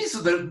see, these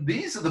are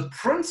the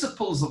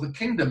principles of the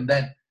kingdom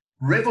that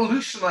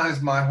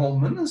revolutionized my whole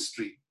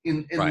ministry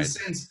in the Right.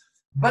 sense.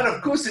 But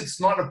of course, it's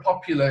not a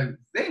popular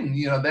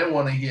thing. They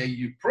want to hear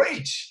you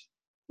preach.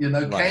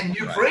 Right, can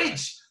you right,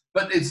 preach?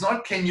 But it's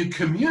not, can you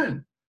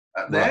commune?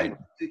 Right.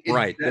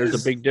 Right. There's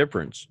a big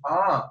difference.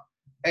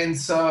 And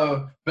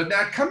so, but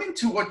now coming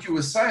to what you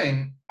were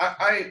saying,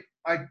 I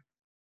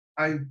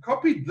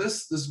copied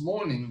this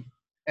morning,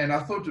 and I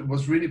thought it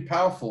was really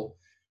powerful.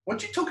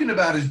 What you're talking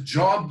about is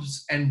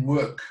jobs and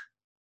work.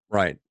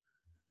 Right.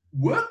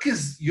 Work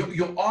is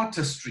your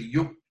artistry,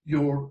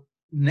 your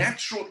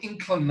natural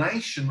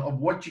inclination of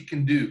what you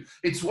can do.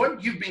 It's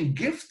what you've been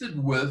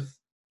gifted with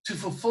to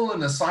fulfill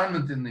an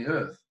assignment in the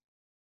earth.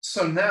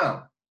 So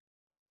now,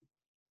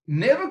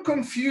 never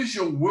confuse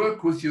your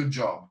work with your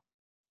job.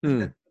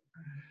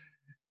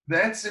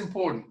 That's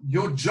important.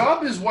 Your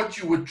job is what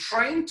you were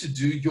trained to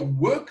do. Your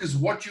work is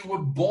what you were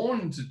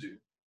born to do.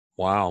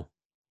 Wow.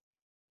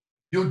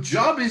 Your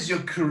job is your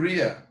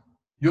career.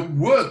 Your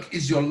work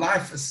is your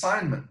life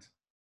assignment.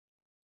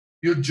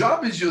 Your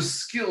job is your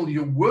skill.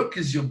 Your work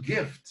is your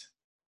gift.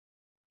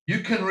 You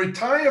can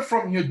retire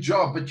from your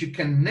job, but you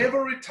can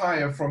never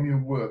retire from your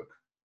work.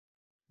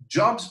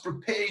 Jobs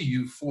prepare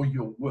you for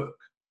your work.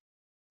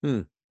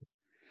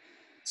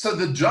 So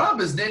the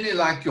job is nearly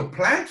like your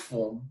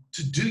platform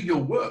to do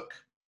your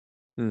work.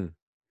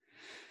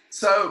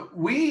 So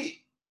when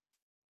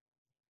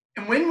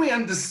we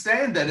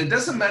understand that, it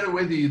doesn't matter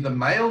whether you're the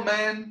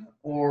mailman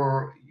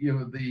or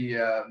you're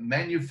the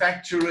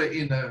manufacturer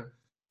in a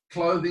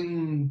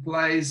clothing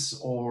place,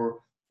 or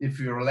if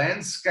you're a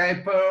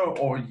landscaper,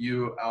 or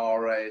you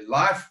are a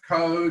life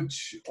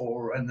coach,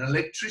 or an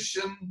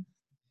electrician,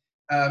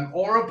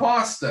 or a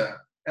pastor,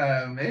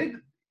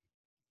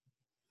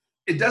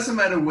 it doesn't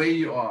matter where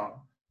you are.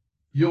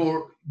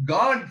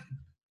 God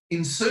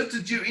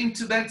inserted you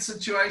into that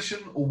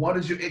situation, or what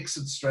is your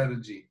exit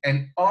strategy?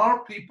 And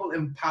are people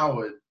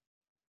empowered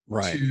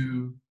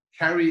to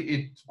carry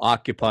it?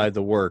 Occupy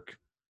the work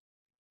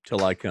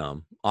till I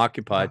come.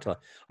 Occupy till.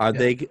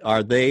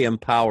 Are they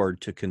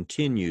empowered to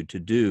continue to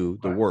do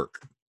the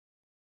work?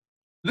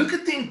 Look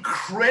at the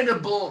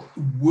incredible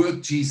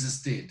work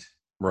Jesus did.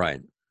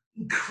 Right.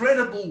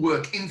 Incredible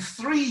work. In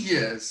 3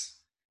 years,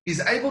 he's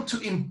able to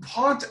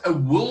impart a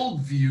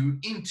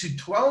worldview into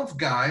 12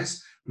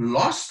 guys,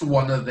 lost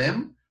one of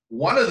them.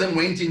 One of them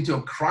went into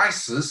a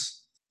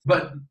crisis.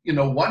 But,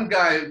 one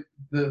guy,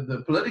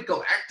 the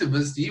political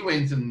activist, he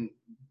went and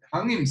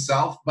hung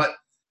himself. But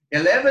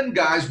 11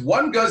 guys,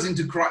 one goes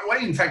into crisis. Well,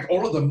 in fact,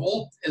 all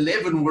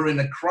 11 were in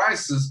a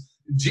crisis.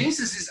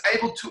 Jesus is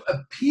able to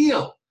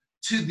appeal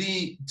to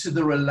the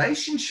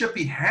relationship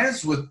he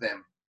has with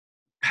them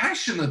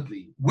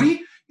passionately.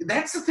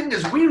 That's the thing,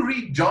 as we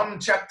read John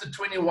chapter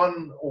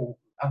 21, or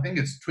I think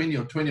it's 20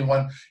 or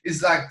 21,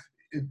 it's like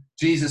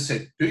Jesus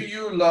said, "Do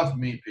you love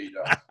me,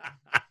 Peter?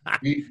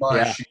 Feed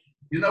my sheep."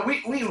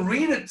 We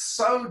read it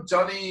so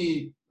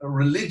Johnny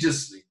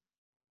religiously.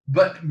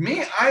 But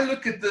I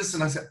look at this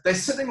and I say, they're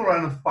sitting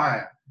around a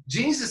fire.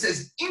 Jesus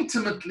has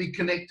intimately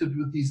connected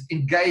with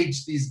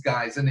engaged these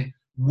guys, and he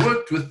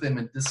worked with them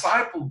and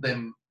discipled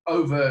them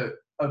over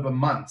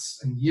months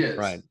and years.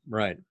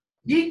 Right.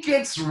 He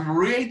gets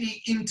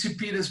really into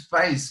Peter's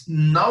face,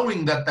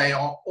 knowing that they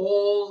are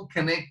all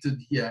connected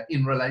here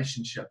in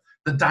relationship.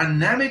 The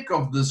dynamic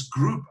of this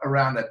group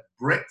around a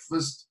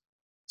breakfast,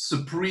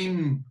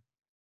 supreme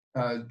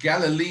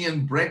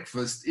Galilean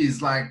breakfast,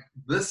 is like,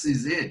 this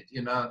is it,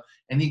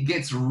 And he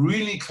gets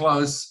really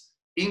close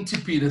into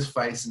Peter's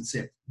face and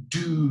said,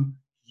 "Do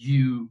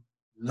you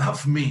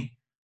love me?"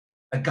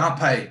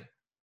 Agape.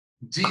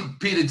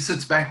 Peter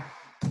sits back.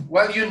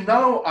 "Well,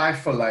 I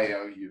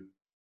phileo you."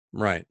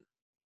 Right.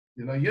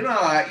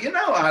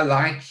 I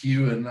like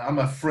you and I'm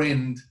a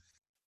friend.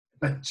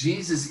 But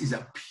Jesus is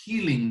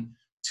appealing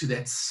to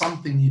that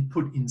something he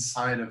put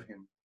inside of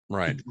him.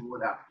 Right.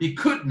 He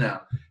could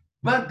now.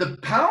 But the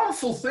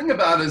powerful thing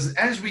about it is,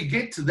 as we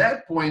get to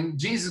that point,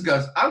 Jesus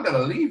goes, "I've got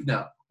to leave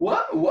now."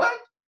 What?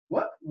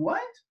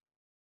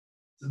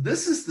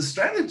 This is the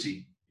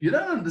strategy. You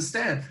don't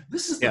understand.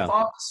 This is the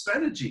Father's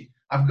strategy.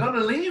 I've got to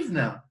leave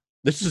now.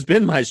 This has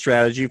been my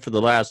strategy for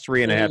the last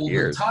 3.5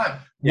 years. All the time.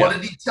 What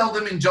did he tell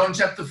them in John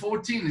chapter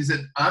 14? He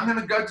said, "I'm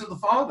going to go to the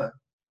Father."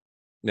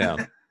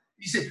 Yeah.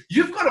 He said,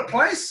 "You've got a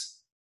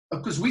place,"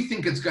 because we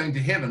think it's going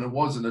to heaven. It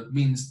wasn't. It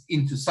means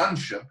into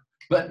sonship.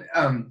 But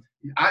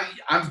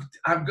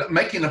I've got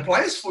making a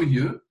place for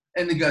you.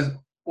 And he goes,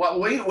 "Well,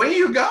 where are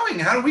you going?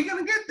 How are we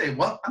going to get there?"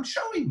 "Well, I'm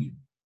showing you."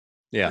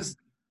 Yeah.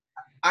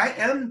 I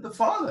am the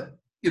Father.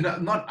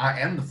 Not I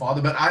am the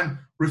Father, but I'm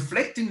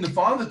reflecting the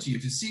Father to you.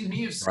 If you've seen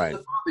me, you've seen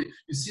the Father,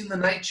 you've seen the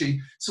nature.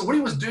 So what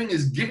he was doing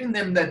is giving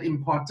them that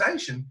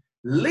impartation,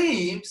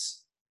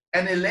 leaves,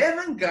 and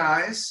 11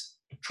 guys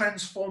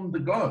transformed the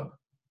globe.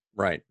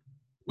 Right.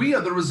 We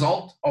are the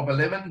result of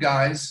 11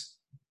 guys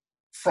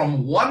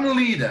from one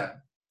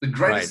leader, the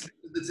greatest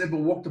leader that's ever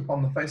walked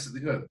upon the face of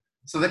the earth.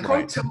 So they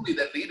can't tell me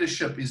that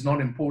leadership is not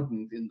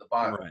important in the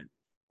Bible. Right.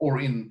 or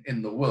in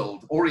the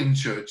world, or in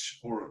church,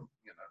 or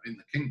in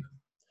the kingdom.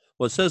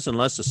 Well, it says,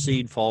 unless a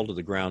seed fall to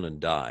the ground and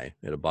die,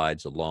 it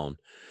abides alone.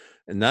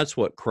 And that's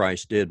what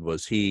Christ did,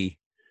 was he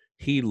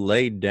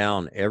laid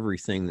down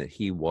everything that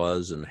he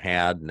was and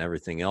had and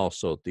everything else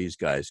so that these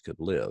guys could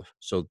live,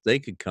 so they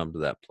could come to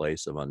that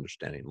place of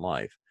understanding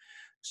life.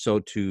 So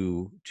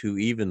to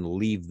even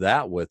leave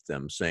that with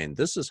them, saying,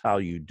 this is how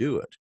you do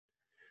it.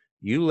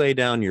 You lay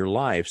down your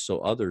life so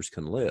others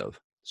can live,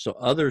 so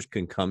others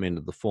can come into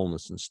the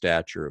fullness and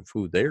stature of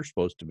who they're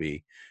supposed to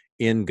be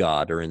in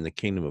God, or in the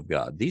kingdom of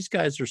God. These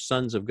guys are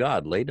sons of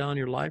God. Lay down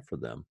your life for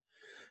them.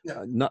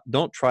 Yeah.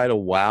 Don't try to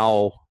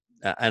wow.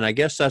 And I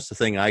guess that's the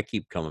thing I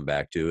keep coming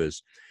back to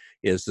is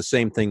the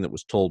same thing that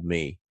was told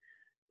me.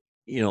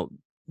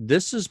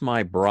 This is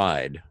my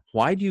bride.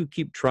 Why do you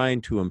keep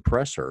trying to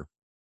impress her?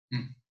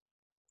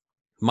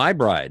 My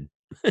bride.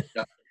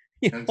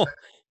 Yeah.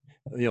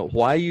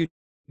 Why are you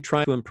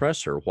trying to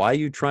impress her? Why are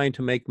you trying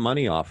to make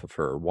money off of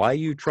her? Why are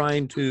you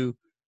trying to?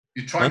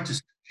 You're trying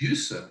to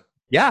seduce her.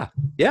 Yeah,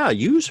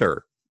 use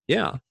her.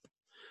 Yeah,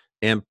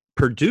 and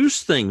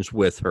produce things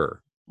with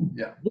her.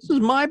 Yeah, this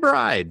is my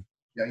bride.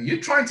 Yeah,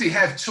 you're trying to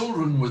have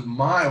children with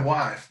my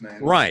wife,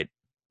 man. Right.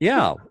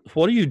 Yeah.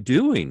 What are you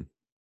doing?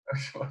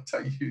 What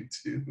are you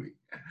doing?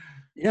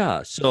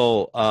 Yeah.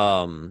 So,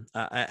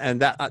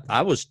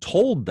 I was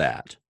told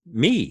that.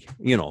 Me,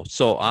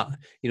 so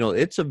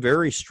it's a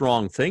very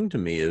strong thing to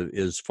me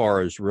as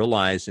far as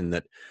realizing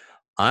that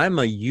I'm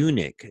a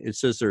eunuch. It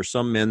says there are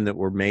some men that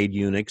were made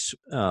eunuchs,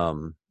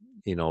 when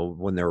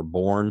they were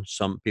born.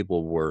 Some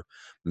people were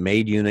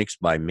made eunuchs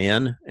by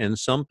men, and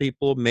some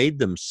people made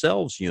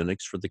themselves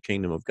eunuchs for the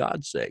kingdom of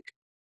God's sake.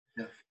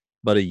 Yeah.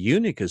 But a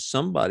eunuch is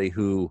somebody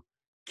who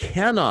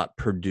cannot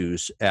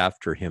produce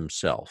after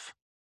himself.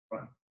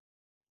 Right.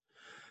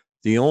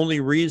 The only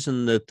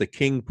reason that the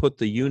king put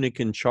the eunuch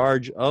in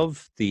charge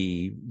of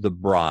the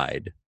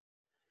bride,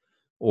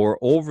 or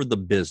over the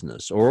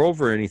business, or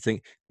over anything,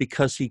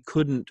 because he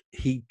couldn't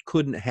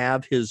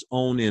have his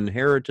own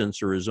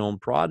inheritance or his own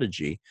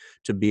prodigy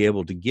to be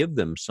able to give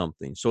them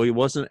something. So he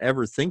wasn't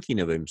ever thinking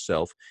of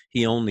himself.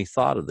 He only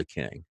thought of the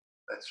king.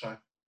 That's right.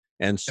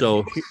 And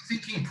so he was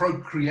thinking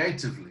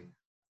procreatively.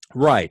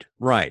 Right.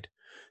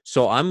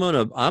 So I'm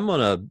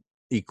gonna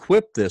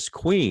equip this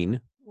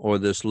queen or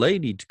this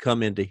lady to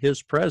come into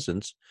his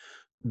presence,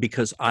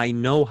 because I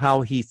know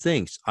how he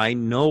thinks. I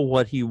know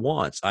what he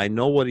wants. I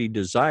know what he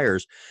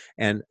desires.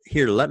 And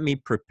here, let me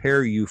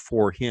prepare you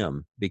for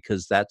him,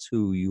 because that's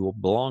who you will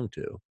belong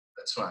to.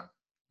 That's right.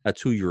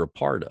 That's who you're a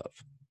part of.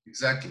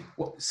 Exactly.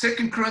 Well,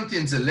 2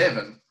 Corinthians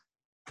 11,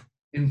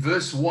 in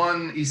verse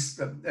 1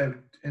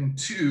 and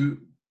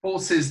 2, Paul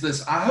says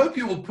this: I hope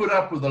you will put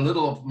up with a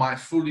little of my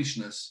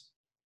foolishness,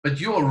 but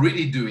you're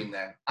already doing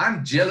that.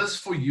 I'm jealous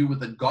for you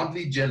with a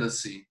godly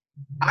jealousy.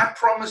 I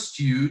promised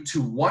you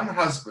to one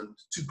husband,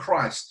 to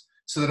Christ,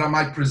 so that I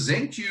might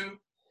present you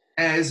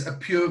as a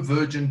pure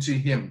virgin to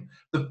him.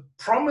 The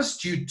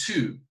promised you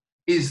to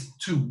is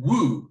to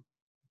woo.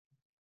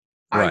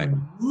 Right. I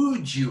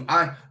wooed you.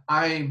 I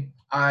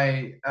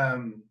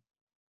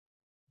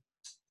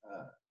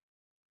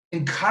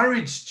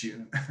encouraged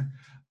you.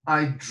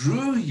 I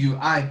drew you.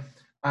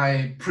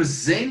 I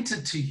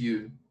presented to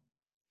you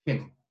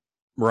him.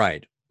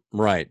 Right.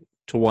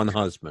 To one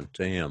husband,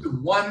 to him. To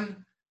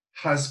one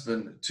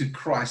husband, to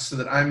Christ, so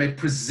that I may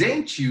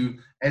present you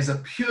as a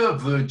pure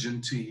virgin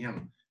to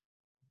him.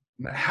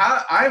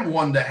 I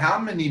wonder how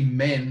many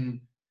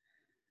men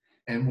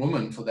and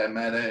women, for that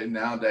matter,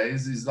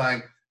 nowadays, is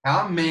like,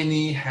 how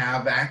many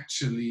have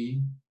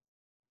actually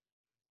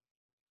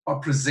are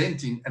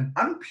presenting an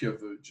impure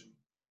virgin.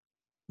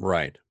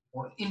 Right.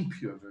 Or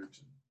impure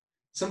virgin.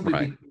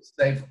 Simply because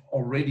they've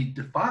already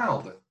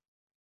defiled it.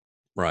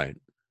 Right.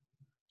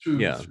 Through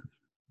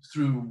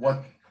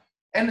what.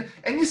 And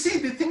you see,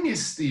 the thing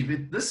is,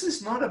 Steve, this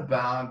is not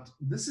about,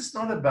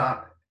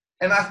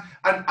 and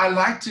I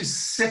like to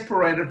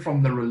separate it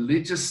from the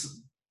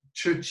religious,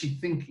 churchy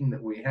thinking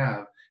that we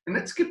have. And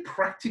let's get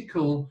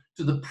practical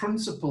to the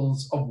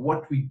principles of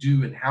what we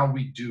do and how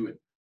we do it.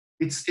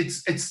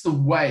 It's the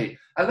way.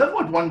 I love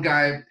what one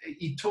guy,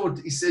 he taught.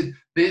 He said,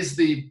 there's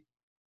the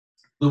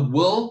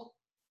will,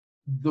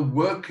 the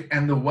work,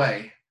 and the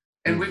way.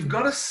 And we've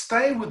got to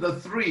stay with the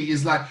three.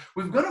 Is like,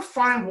 we've got to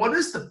find what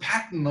is the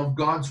pattern of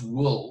God's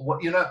will.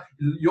 What,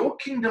 your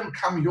kingdom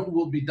come, your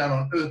will be done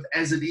on earth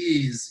as it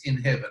is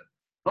in heaven.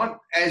 Not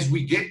as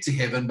we get to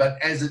heaven,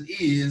 but as it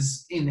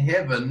is in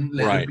heaven,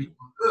 let it be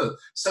on earth.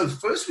 So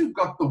first we've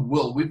got the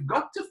will. We've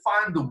got to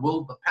find the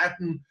will, the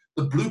pattern,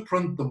 the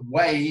blueprint, the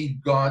way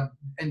God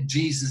and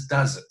Jesus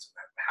does it.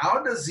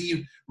 How does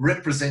he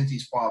represent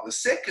his Father?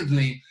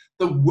 Secondly,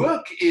 the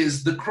work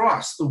is the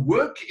cross. The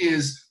work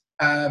is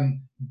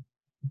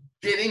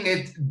getting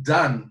it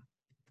done.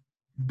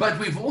 But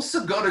we've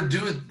also got to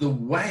do it the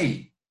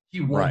way he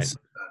wants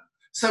it done.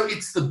 So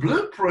it's the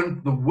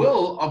blueprint, the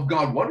will of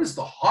God. What is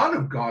the heart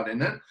of God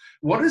in it?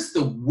 What is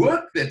the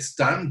work that's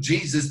done?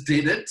 Jesus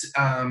did it,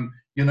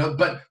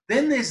 but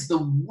then there's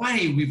the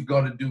way we've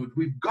got to do it.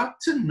 We've got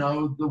to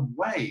know the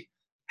way,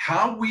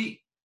 how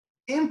we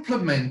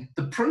implement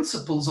the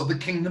principles of the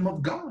kingdom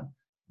of God.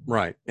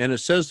 Right. And it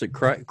says that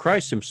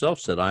Christ himself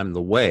said, I'm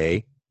the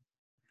way,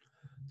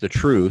 the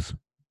truth,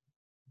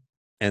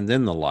 and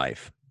then the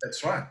life.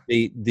 That's right.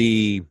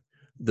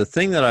 The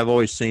thing that I've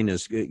always seen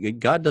is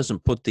God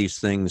doesn't put these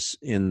things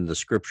in the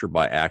scripture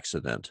by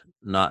accident.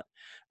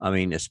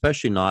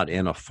 Especially not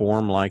in a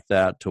form like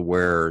that to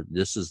where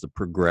this is the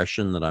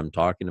progression that I'm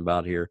talking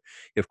about here.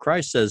 If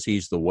Christ says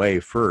he's the way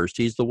first,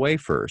 he's the way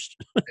first.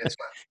 That's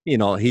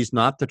right. He's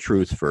not the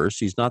truth first.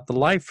 He's not the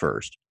life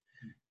first.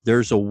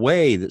 There's a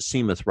way that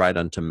seemeth right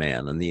unto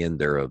man, and the end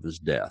thereof is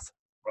death.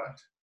 Right.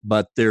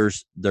 But there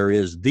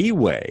is the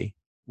way,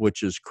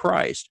 which is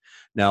Christ.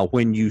 Now,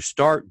 when you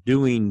start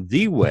doing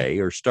the way,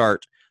 or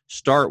start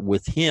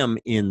with him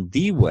in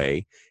the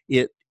way,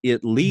 it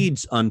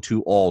leads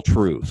unto all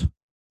truth.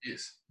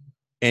 Yes.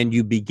 And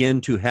you begin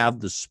to have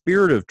the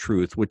spirit of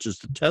truth, which is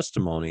the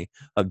testimony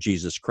of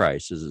Jesus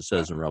Christ, as it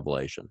says in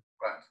Revelation.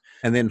 Right.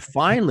 And then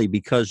finally,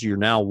 because you're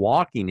now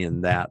walking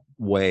in that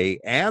way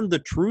and the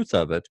truth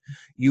of it,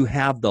 you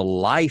have the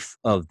life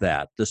of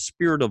that, the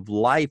spirit of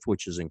life,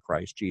 which is in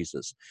Christ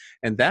Jesus.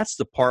 And that's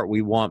the part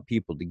we want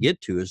people to get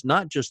to, is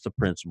not just the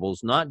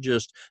principles, not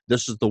just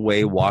this is the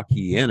way, walk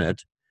ye in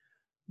it,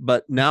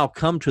 but now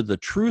come to the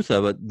truth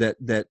of it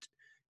that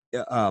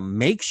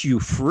makes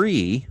you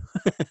free.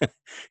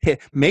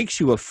 It makes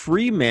you a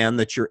free man,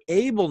 that you're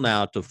able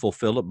now to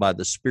fulfill it by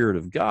the Spirit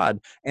of God,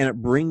 and it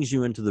brings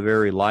you into the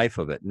very life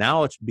of it.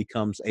 Now it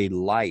becomes a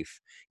life.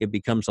 It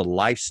becomes a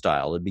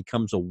lifestyle. It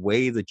becomes a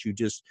way that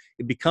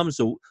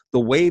the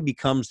way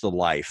becomes the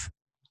life.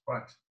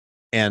 Right.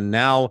 And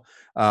now,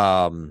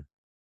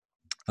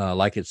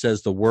 like it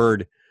says, the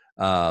word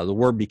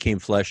became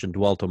flesh and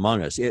dwelt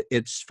among us.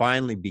 It's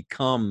finally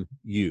become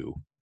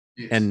you.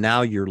 Yes. And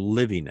now you're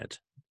living it.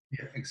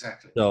 Yeah,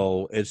 exactly.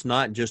 So it's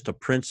not just a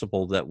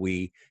principle that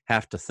we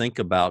have to think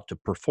about to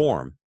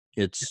perform.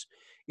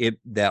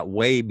 That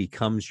way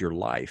becomes your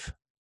life.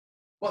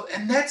 Well,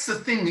 and that's the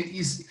thing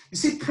is, you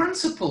see,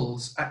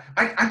 principles.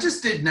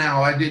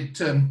 I did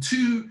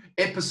 2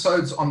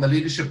 episodes on the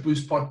Leadership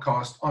Boost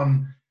podcast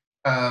on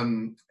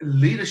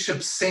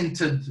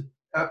leadership-centered,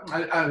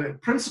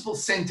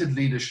 principle-centered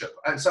leadership.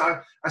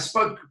 So I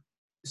spoke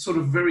sort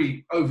of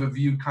very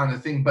overview kind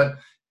of thing, but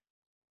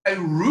a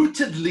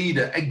rooted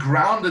leader, a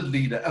grounded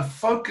leader, a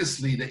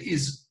focused leader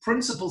is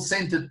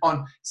principle-centered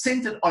on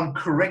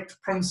correct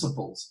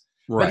principles.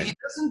 Right. But he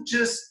doesn't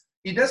just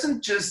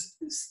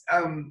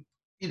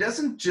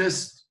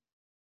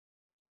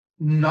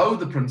know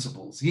the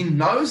principles. He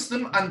knows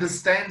them,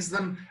 understands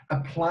them,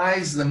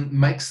 applies them,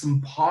 makes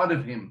them part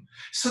of him,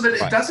 so that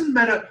it doesn't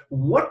matter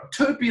what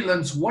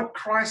turbulence, what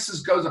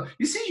crisis goes on.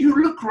 You see, you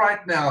look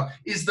right now,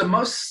 is the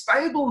most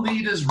stable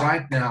leaders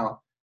right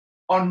now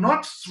are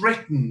not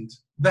threatened.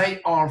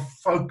 They are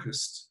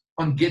focused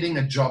on getting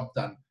a job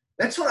done.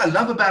 That's what I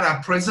love about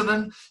our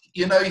president.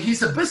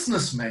 He's a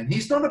businessman.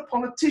 He's not a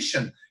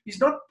politician.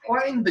 He's not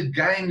playing the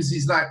games.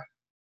 He's not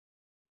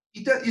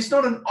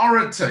an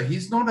orator.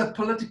 He's not a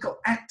political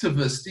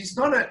activist. He's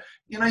not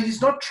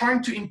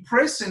trying to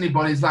impress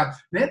anybody. He's like,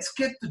 let's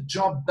get the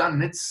job done.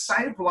 Let's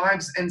save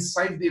lives and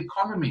save the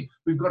economy.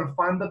 We've got to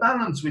find the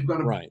balance. We've got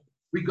to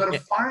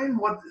find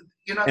what,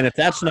 And if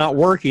that's not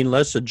working,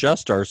 let's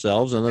adjust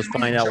ourselves and let's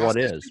find out what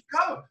is.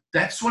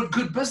 That's what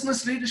good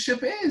business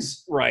leadership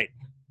is. Right.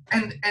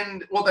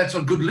 And well, that's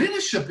what good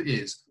leadership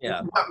is.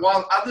 Yeah.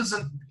 While others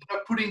are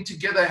putting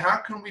together, how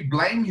can we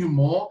blame you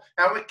more?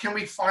 How can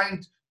we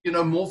find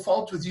more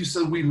fault with you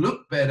so we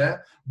look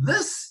better?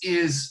 This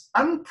is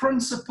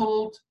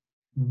unprincipled,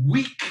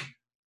 weak,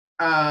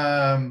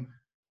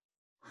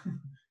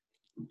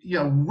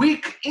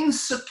 weak,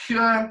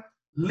 insecure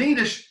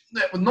leadership.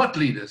 Not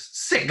leaders,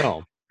 sick.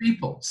 No.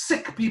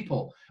 Sick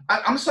people.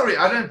 I'm sorry,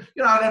 I don't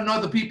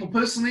know the people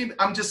personally.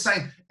 I'm just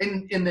saying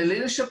in their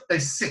leadership, they're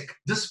sick,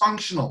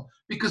 dysfunctional,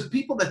 because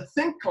people that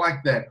think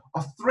like that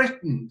are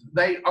threatened.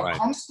 They are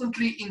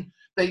constantly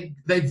they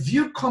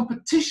view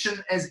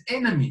competition as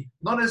enemy,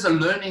 not as a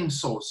learning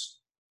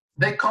source.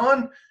 They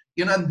can't,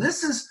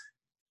 this is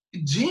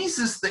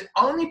Jesus. The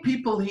only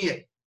people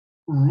he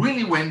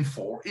really went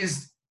for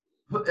is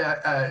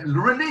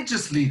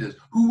religious leaders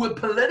who were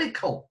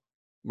political.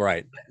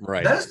 Right.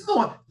 That's the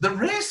one. The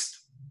rest,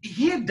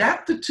 he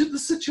adapted to the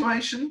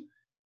situation,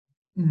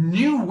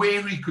 knew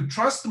where he could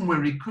trust them,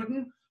 where he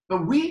couldn't.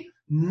 But we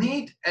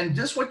need, and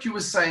just what you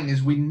were saying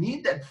is, we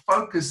need that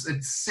focus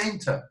at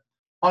center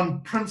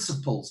on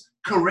principles,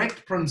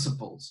 correct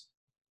principles,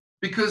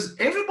 because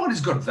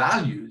everybody's got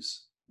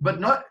values, but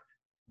not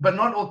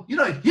all.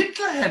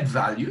 Hitler had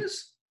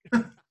values.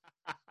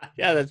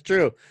 Yeah, that's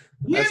true.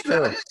 He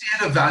had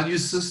a value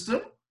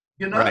system.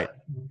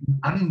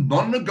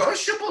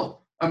 Non-negotiable.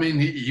 I mean,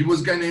 he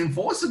was going to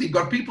enforce it. He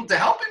got people to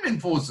help him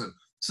enforce it.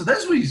 So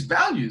those were his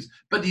values.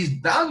 But his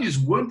values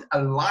weren't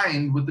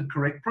aligned with the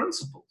correct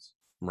principles.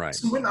 Right.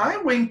 So when I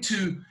went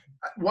to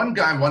one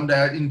guy one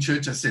day in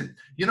church, I said,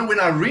 when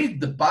I read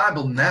the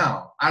Bible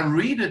now, I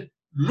read it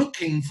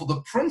looking for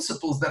the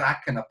principles that I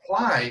can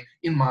apply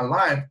in my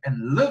life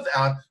and live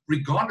out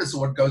regardless of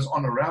what goes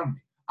on around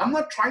me. I'm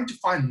not trying to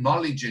find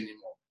knowledge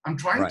anymore. I'm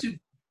trying Right. to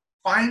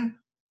find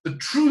the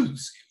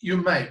truths you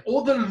made,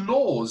 or the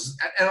laws.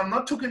 And I'm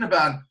not talking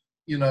about,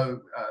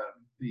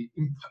 the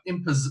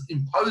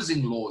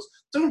imposing laws.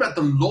 I'm talking about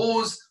the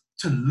laws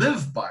to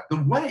live by, the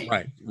way.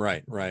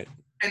 Right.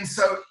 And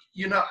so,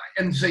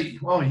 and say,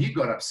 oh, he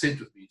got upset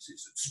with me. He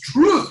says, it's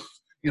truth.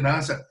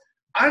 So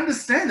I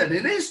understand that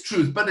it is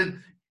truth, but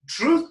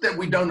truth that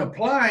we don't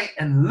apply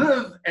and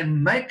live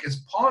and make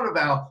as part of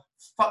our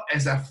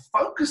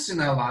focus in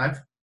our life,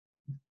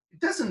 it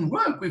doesn't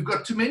work. We've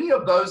got too many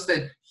of those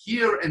that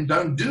hear and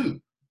don't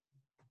do.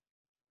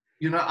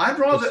 I'd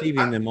rather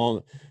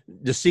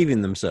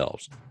deceiving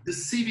themselves.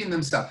 Deceiving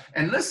themselves.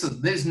 And listen,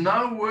 there's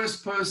no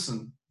worse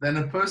person than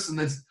a person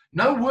that's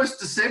no worse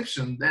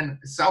deception than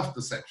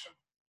self-deception.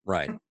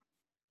 Right.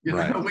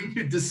 When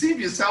you deceive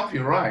yourself,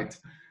 you're right.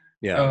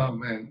 Yeah. Oh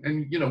man.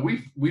 And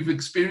we've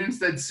experienced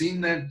that,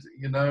 seen that,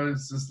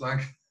 it's just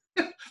like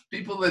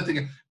people that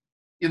think,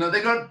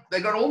 they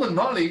got all the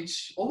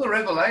knowledge, all the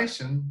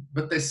revelation,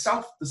 but they're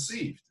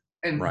self-deceived.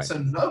 And so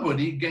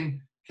nobody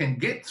can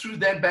get through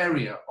that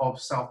barrier of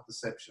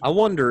self-deception. I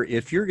wonder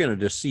if you're going to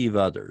deceive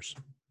others.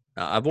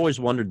 I've always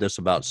wondered this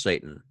about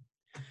Satan.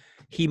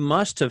 He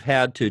must have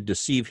had to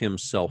deceive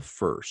himself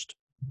first.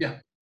 Yeah.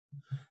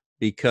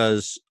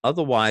 Because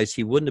otherwise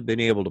he wouldn't have been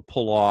able to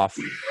pull off,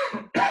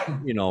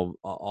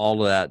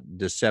 all of that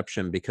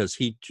deception, because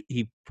he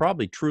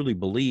probably truly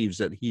believes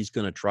that he's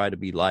going to try to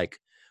be like,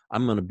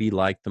 I'm going to be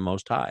like the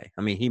Most High.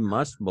 I mean, he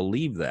must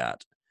believe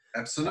that.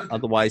 Absolutely.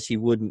 Otherwise he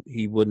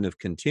wouldn't have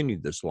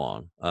continued this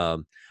long.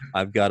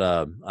 I've got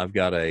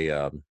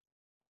a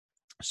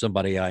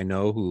somebody I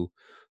know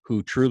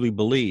who truly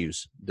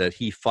believes that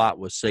he fought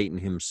with Satan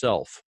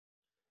himself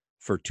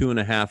for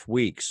 2.5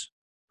 weeks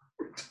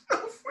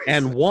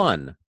and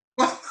won,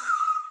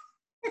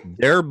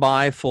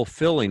 thereby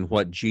fulfilling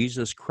what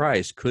Jesus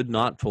Christ could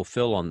not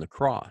fulfill on the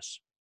cross.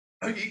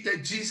 Oh,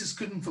 Jesus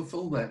couldn't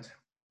fulfill that.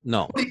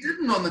 No. Well, he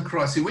didn't on the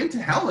cross. He went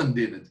to hell and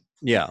did it.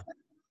 Yeah.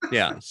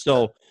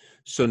 So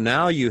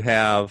now you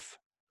have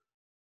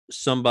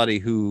somebody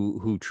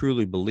who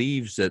truly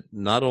believes that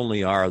not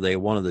only are they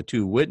one of the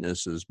two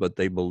witnesses, but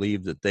they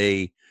believe that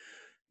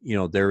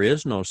there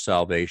is no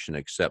salvation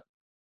except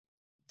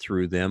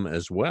through them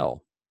as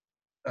well.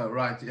 Oh,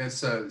 right. Yeah.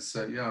 So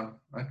yeah.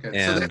 Okay.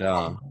 And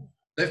so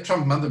they've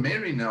trumped Mother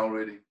Mary now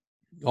already.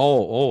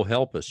 Oh,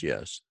 help us.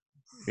 Yes.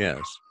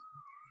 Yeah.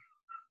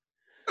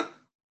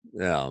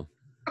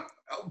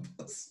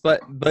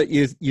 But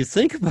you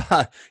think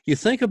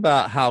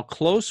about how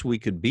close we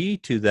could be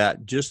to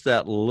that, just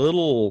that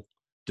little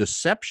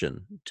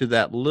deception, to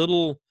that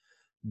little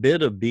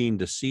bit of being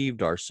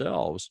deceived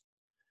ourselves,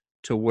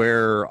 to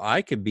where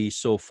I could be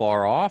so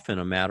far off in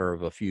a matter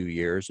of a few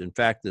years. In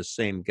fact, this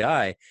same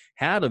guy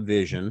had a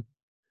vision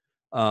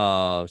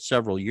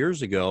several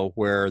years ago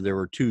where there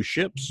were two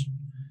ships,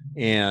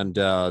 and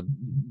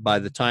by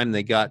the time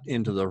they got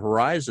into the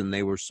horizon,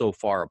 they were so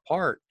far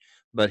apart.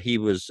 But he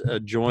was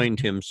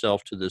joined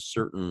himself to this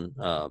certain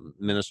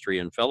ministry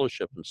and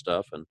fellowship and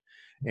stuff,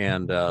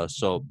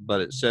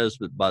 but it says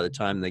that by the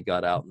time they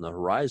got out in the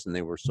horizon,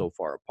 they were so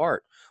far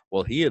apart.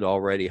 Well, he had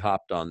already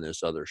hopped on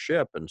this other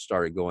ship and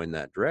started going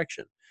that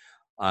direction.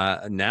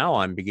 Now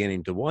I'm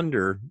beginning to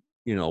wonder,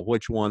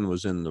 which one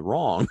was in the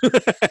wrong,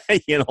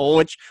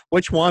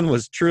 which one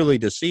was truly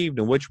deceived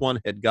and which one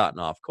had gotten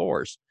off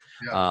course.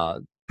 Yeah.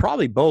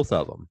 Probably both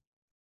of them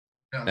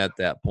at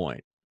that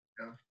point.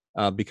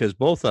 Because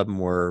both of them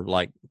were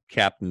like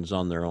captains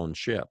on their own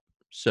ship.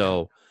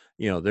 So,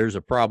 there's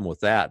a problem with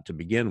that to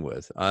begin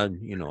with.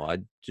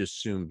 I'd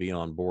just soon be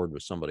on board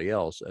with somebody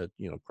else,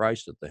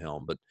 Christ at the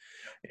helm. But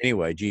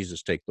anyway,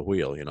 Jesus take the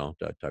wheel,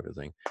 that type of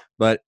thing.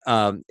 But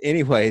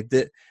anyway,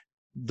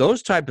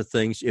 those type of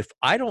things, if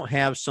I don't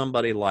have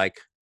somebody like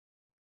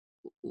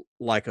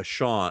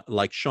Sean,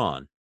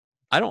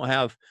 I don't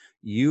have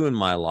you in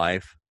my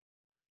life.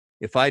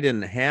 If I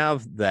didn't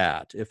have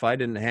that, if I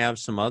didn't have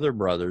some other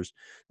brothers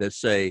that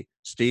say,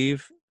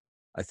 Steve,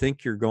 I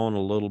think you're going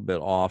a little bit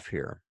off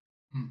here.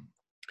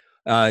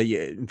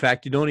 In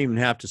fact, you don't even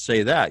have to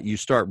say that. You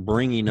start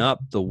bringing up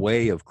the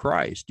way of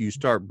Christ. You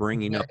start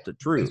bringing up the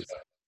truth.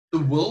 The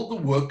will, the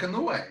work, and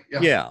the way.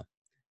 Yeah.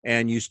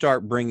 And you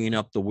start bringing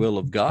up the will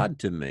of God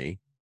to me.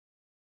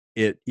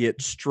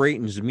 It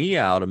straightens me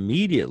out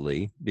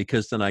immediately,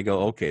 because then I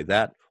go, okay,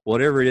 that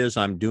whatever it is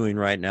I'm doing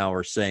right now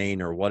or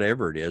saying or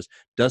whatever it is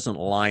doesn't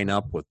line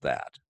up with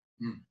that.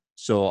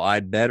 So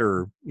I'd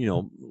better,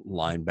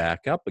 line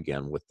back up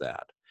again with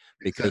that,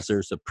 because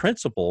there's a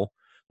principle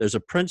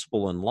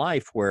in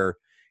life where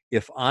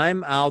if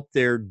I'm out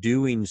there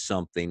doing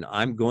something,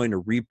 I'm going to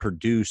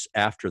reproduce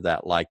after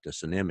that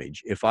likeness and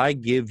image. If I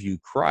give you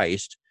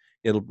Christ,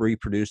 it'll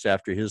reproduce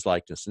after his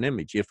likeness and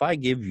image. If I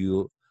give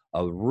you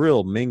a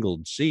real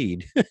mingled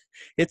seed,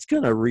 it's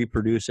going to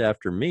reproduce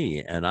after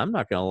me, and I'm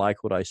not going to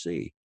like what I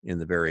see in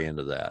the very end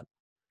of that.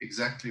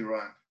 Exactly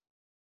right.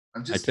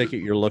 I take it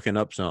you're looking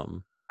up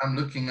something. I'm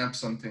looking up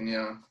something,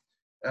 yeah.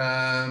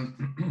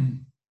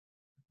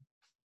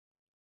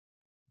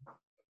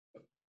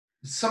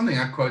 Something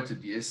I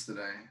quoted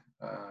yesterday.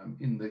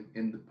 in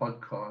the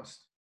podcast.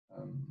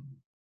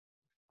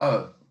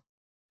 Oh,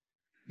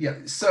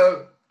 yeah.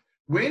 So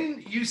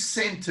when you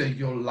center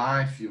your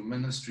life, your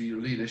ministry, your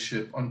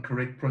leadership on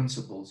correct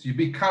principles, you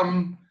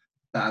become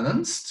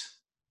balanced,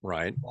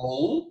 Right.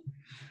 whole,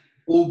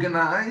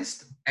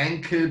 organized,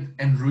 anchored,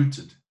 and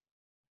rooted.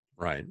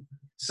 Right.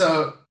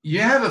 So you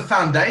have a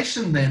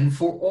foundation then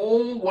for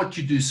all what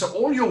you do. So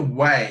all your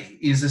way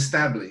is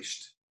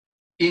established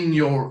in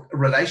your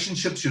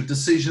relationships, your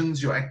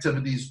decisions, your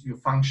activities, your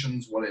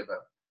functions,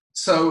 whatever.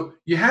 So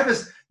you have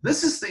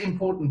this is the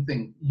important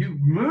thing. You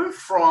move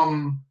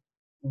from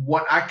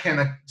what I can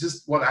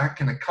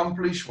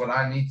accomplish, what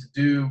I need to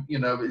do,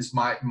 is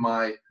my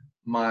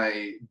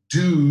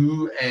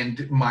do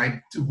and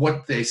my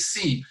what they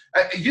see.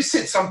 You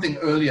said something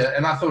earlier,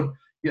 and I thought,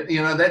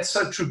 that's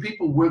so true.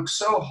 People work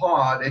so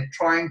hard at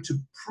trying to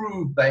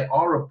prove they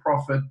are a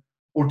prophet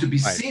or to be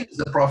Right. seen as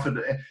a prophet.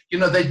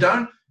 They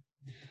don't.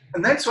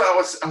 And that's what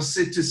I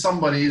said to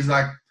somebody is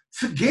like,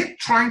 forget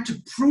trying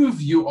to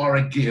prove you are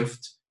a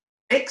gift.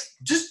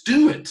 Just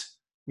do it.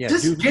 Yeah,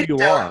 Just do get who you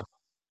down, are.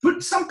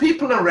 put some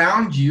people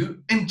around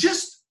you and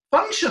just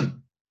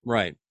function.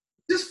 Right.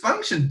 Just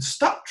function.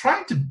 Stop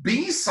trying to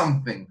be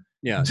something.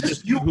 Yeah,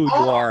 just who you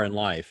are in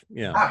life.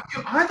 Yeah.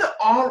 You either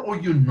are or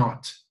you're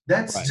not.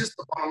 That's Right. just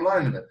the bottom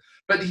line of it.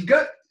 But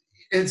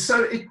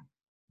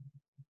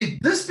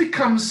this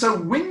becomes so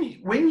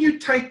when you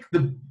take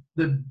the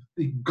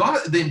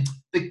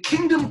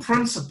kingdom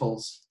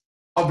principles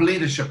of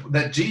leadership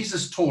that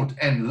Jesus taught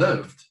and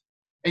lived,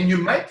 and you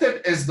make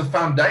that as the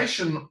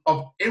foundation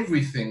of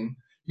everything,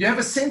 you have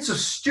a sense of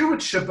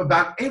stewardship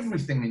about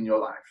everything in your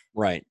life.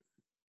 Right.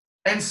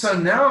 And so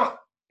now,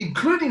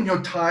 including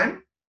your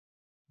time,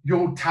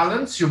 your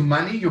talents, your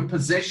money, your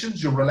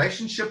possessions, your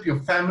relationship,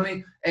 your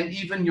family, and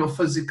even your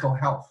physical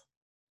health.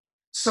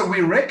 So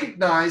we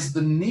recognize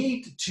the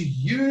need to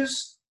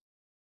use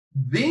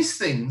these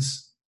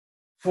things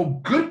for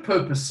good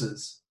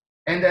purposes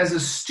and as a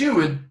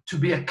steward to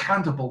be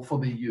accountable for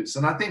their use.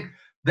 And I think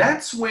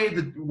that's where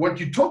what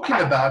you're talking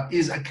about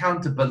is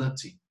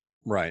accountability.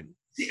 Right.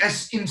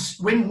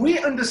 When we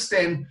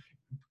understand,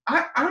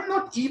 I'm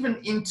not even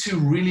into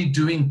really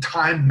doing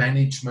time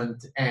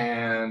management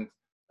and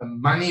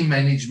money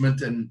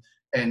management and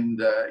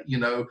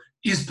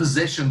is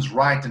possessions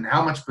right and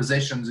how much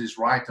possessions is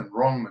right and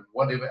wrong and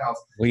whatever else.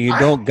 Well, you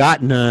don't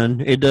got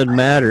none. It doesn't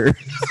matter. It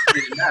doesn't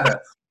really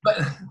matter.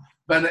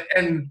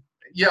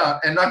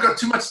 And I've got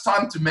too much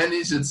time to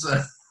manage it.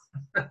 So.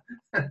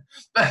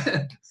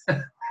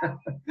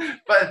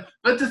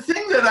 but the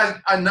thing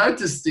that I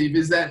noticed, Steve,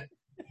 is that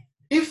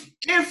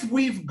if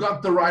we've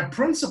got the right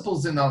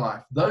principles in our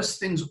life, those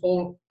things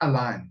all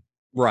align.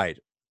 Right.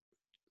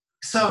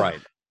 So right.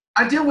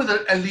 I deal with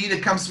a leader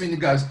comes to me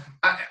and goes,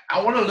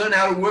 I want to learn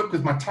how to work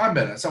with my time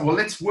better. So, well,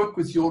 let's work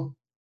with your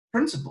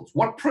principles.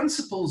 What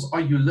principles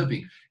are you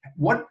living?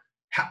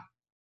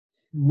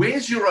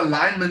 Where's your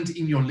alignment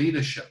in your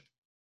leadership?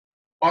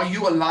 Are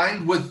you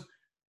aligned with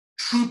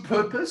true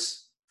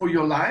purpose for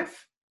your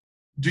life?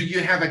 Do you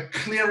have a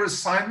clear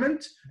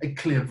assignment, a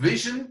clear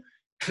vision,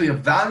 clear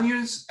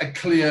values, a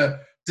clear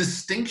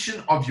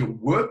distinction of your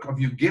work, of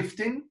your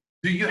gifting?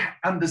 Do you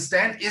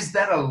understand? Is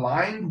that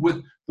aligned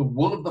with the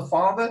will of the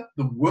Father,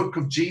 the work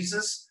of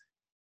Jesus?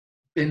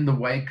 Then the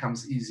way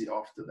comes easy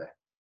after that.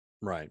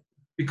 Right.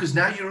 Because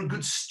now you're a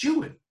good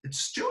steward. It's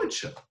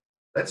stewardship.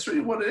 That's really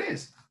what it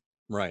is.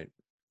 Right.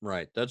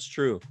 Right. That's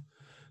true.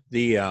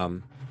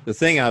 The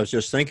thing I was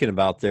just thinking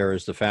about there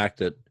is the fact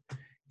that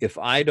if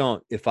I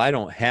don't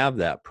have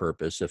that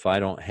purpose, if I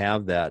don't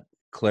have that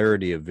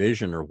clarity of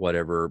vision or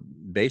whatever,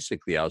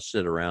 basically I'll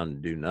sit around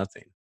and do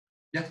nothing.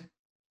 Yeah.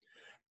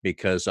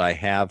 Because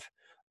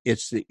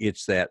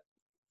it's that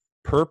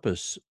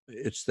purpose.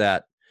 It's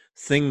that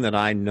thing that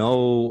I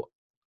know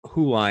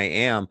who I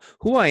am.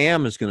 Who I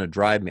am is going to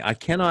drive me. I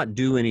cannot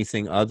do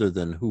anything other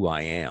than who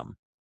I am.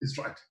 That's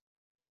right.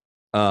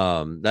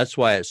 That's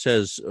why it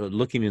says,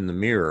 looking in the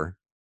mirror,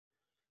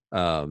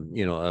 a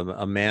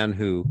man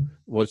who,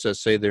 what's that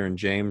say there in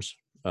James?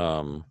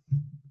 It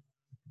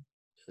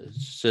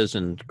says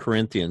in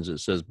Corinthians, it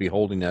says,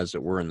 beholding as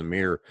it were in the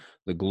mirror,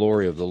 the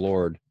glory of the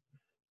Lord.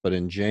 But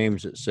in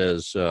James, it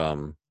says,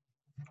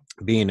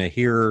 being a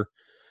hearer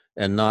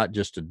and not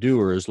just a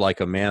doer is like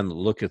a man that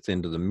looketh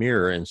into the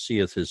mirror and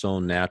seeth his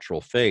own natural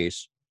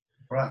face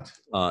right.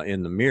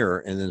 In the mirror,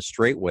 and then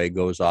straightway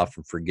goes off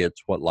and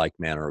forgets what like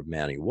manner of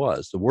man he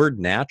was. The word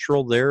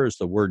natural there is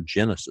the word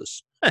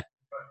Genesis.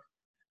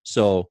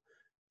 So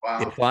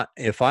wow.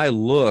 If I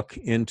look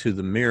into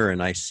the mirror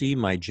and I see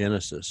my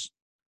Genesis,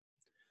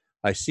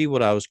 I see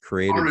what I was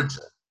created origin.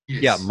 For.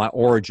 Yes. Yeah, my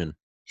origin.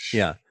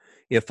 Yeah.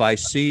 If I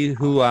see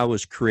who I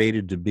was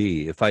created to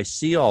be, if I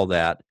see all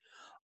that,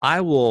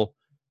 I will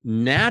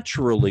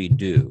naturally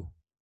do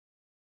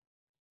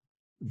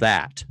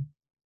that.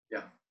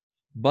 Yeah.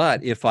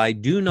 But if I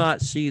do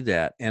not see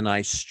that and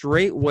I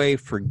straightway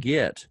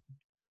forget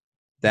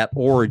that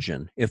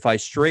origin, if I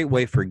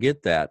straightway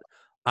forget that,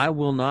 I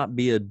will not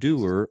be a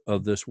doer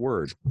of this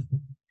word.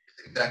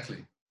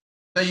 Exactly.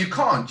 No, you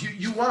can't.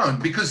 You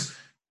won't, because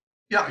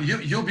Yeah,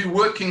 you'll be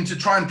working to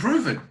try and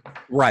prove it.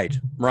 Right,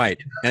 right,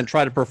 and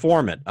try to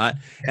perform it. I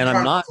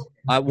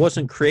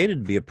wasn't created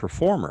to be a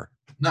performer.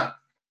 No.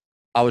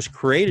 I was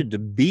created to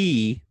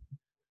be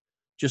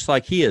just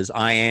like he is.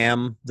 I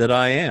am that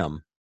I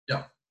am.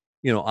 Yeah.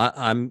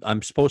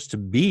 I'm supposed to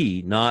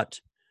be, not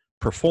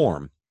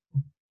perform.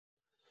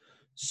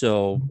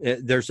 So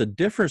there's a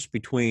difference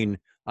between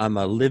I'm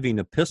a living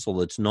epistle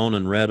that's known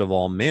and read of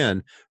all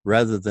men,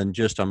 rather than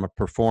just I'm a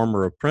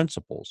performer of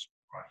principles.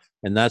 Right.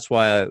 And that's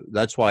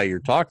why you're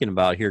talking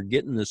about here,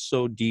 getting this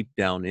so deep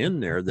down in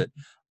there that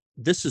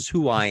this is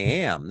who I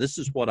am. This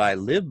is what I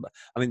live by.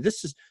 I mean,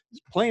 this is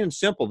plain and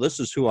simple. This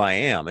is who I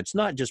am. It's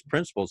not just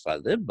principles I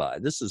live by.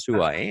 This is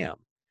who I am.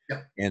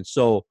 Yeah. And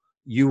so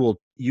you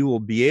will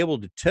be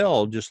able to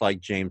tell, just like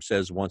James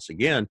says once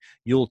again,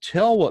 you'll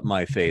tell what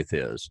my faith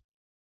is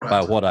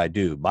by what I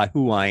do, by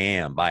who I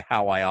am, by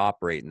how I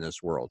operate in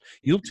this world.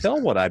 You'll tell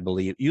what I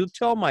believe. You'll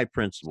tell my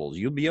principles.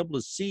 You'll be able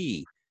to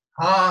see.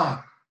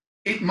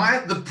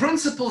 The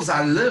principles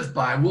I live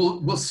by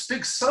will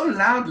speak so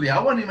loudly,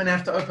 I won't even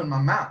have to open my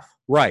mouth.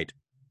 Right.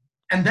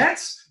 And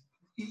that's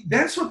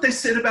what they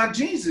said about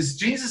Jesus.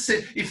 Jesus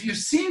said, if you've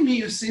seen me,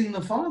 you've seen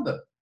the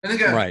Father. And they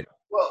go, right.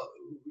 Well,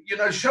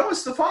 show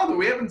us the Father.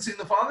 We haven't seen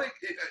the Father.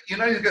 He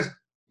goes,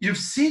 you've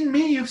seen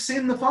me, you've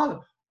seen the Father.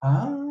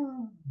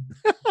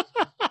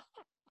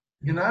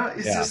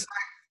 It's just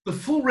like the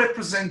full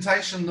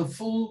representation, the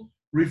full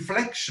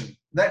reflection.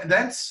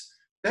 That's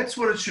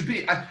what it should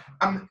be.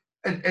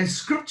 And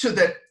scripture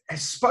that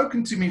has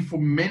spoken to me for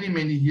many,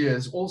 many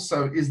years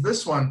also is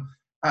this one.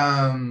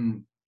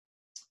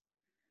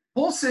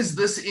 Paul says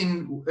this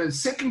in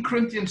 2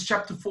 Corinthians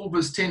chapter 4,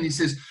 verse 10. He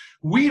says,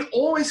 we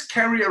always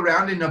carry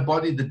around in our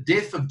body the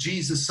death of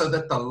Jesus, so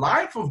that the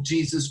life of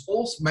Jesus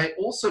may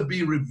also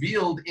be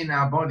revealed in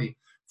our body.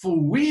 For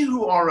we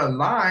who are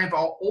alive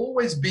are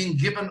always being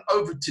given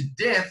over to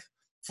death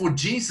for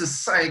Jesus'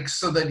 sake,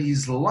 so that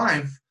his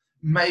life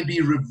may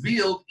be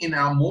revealed in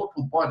our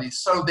mortal bodies.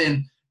 So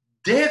then,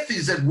 death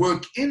is at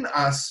work in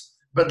us,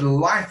 but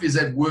life is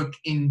at work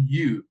in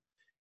you.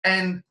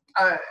 And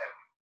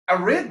I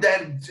read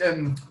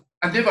that,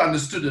 I never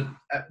understood it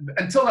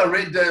until I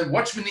read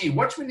Watchman Nee.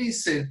 Watchman Nee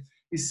said,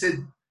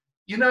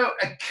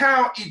 a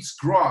cow eats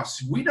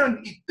grass. We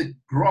don't eat the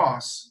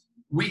grass.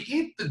 We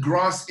eat the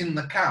grass in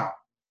the cow.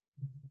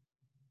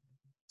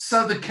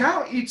 So the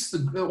cow eats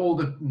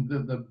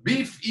the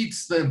beef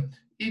eats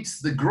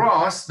the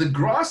grass. The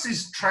grass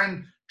is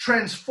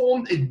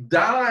transformed. It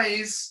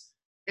dies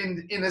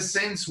in a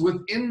sense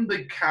within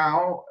the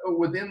cow,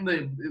 within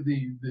the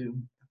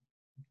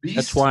beast.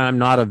 That's why I'm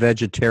not a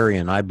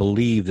vegetarian. I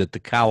believe that the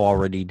cow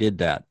already did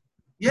that.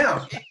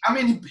 Yeah, I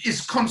mean,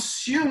 it's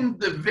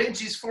consumed the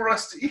veggies for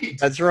us to eat.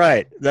 That's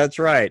right.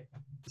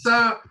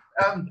 So,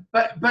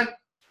 but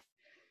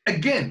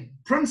again,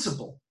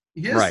 principle.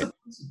 Here's right. the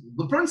principle.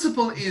 The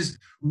principle is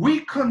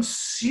we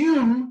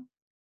consume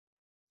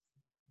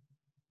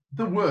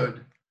the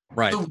word.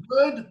 Right. The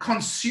word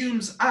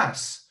consumes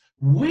us.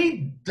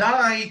 We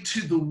die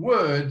to the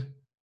word,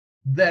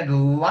 that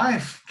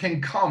life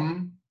can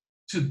come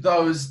to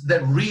those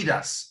that read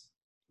us.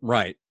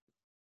 Right.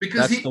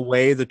 Because that's the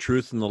way, the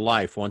truth, and the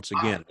life. Once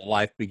again, the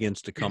life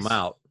begins to come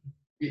out.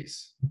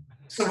 Yes.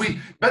 So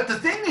but the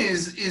thing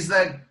is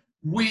that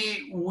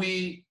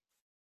we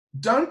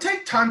don't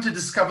take time to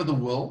discover the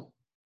will.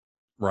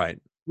 Right.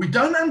 We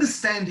don't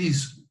understand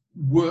his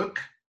work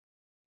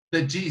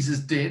that Jesus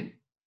did.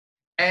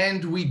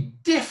 And we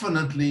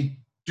definitely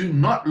do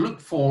not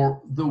look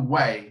for the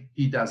way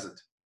he does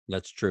it.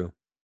 That's true.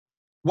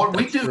 What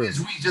we do is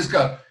we just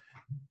go,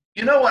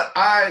 you know what?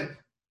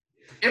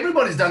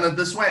 Everybody's done it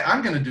this way.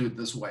 I'm going to do it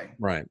this way.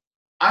 Right.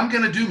 I'm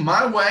going to do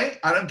my way.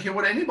 I don't care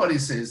what anybody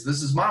says.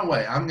 This is my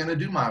way. I'm going to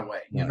do my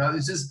way. Right.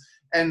 It's just,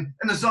 and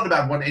it's not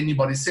about what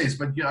anybody says,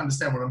 but you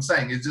understand what I'm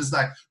saying. It's just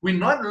like, we're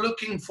not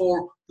looking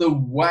for the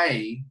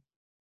way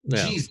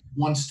Jesus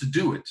wants to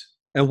do it.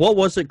 And what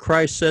was it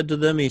Christ said to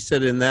them? He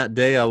said, in that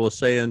day I will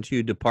say unto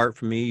you, depart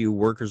from me, you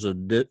workers of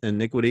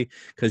iniquity,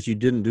 because you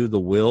didn't do the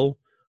will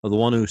of the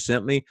one who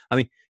sent me. I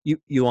mean,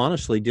 you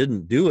honestly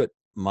didn't do it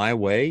my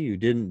way. You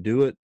didn't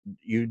do it.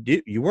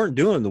 You weren't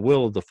doing the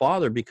will of the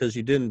Father because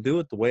you didn't do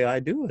it the way I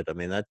do it. I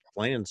mean, that's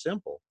plain and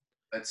simple.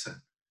 That's it.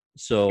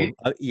 So,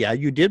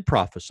 you did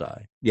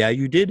prophesy. Yeah,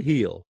 you did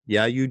heal.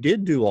 Yeah, you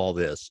did do all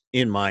this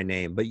in my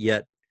name, but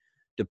yet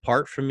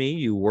depart from me,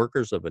 you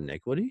workers of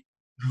iniquity.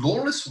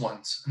 Lawless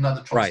ones,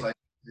 another translation.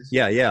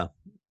 Right. Yeah.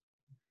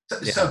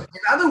 So, in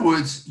other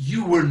words,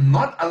 you were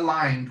not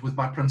aligned with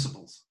my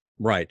principles.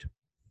 Right.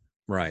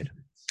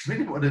 It's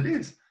really what it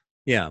is.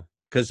 Yeah,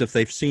 because if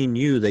they've seen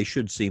you, they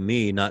should see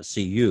me, not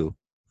see you.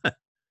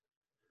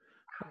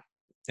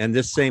 And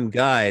this same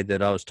guy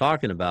that I was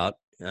talking about,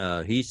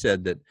 he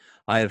said that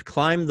I have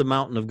climbed the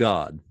mountain of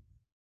God,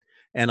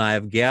 and I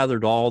have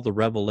gathered all the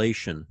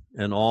revelation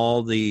and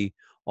all of the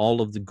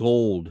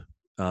gold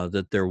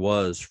that there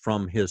was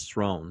from his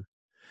throne.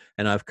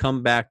 And I've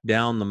come back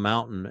down the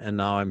mountain, and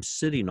now I'm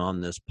sitting on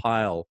this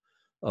pile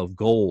of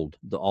gold,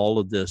 all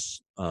of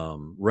this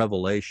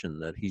revelation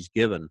that he's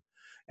given.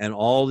 And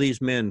all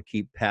these men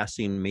keep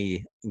passing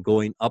me,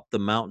 going up the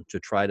mountain to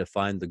try to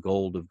find the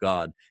gold of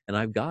God. And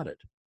I've got it.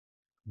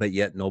 But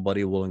yet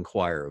nobody will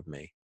inquire of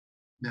me.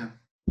 Yeah.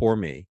 Poor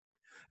me.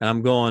 And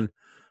I'm going,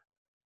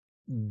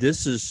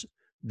 this is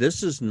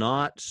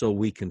not so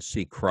we can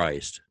see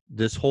Christ.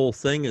 This whole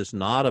thing is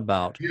not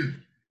about,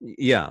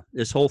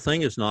 this whole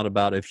thing is not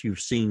about if you've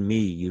seen me,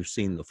 you've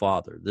seen the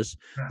Father. This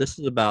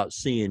is about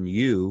seeing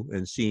you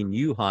and seeing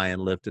you high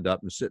and lifted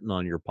up and sitting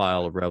on your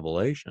pile of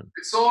revelation.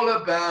 It's all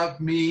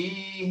about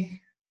me.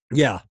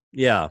 Yeah.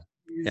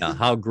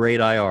 How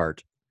great I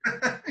art.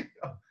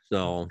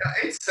 So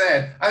it's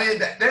sad. I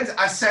mean,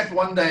 I sat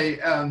one day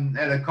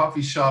at a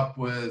coffee shop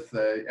with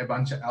a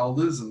bunch of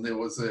elders, and there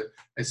was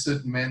a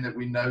certain man that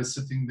we know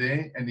sitting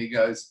there, and he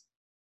goes,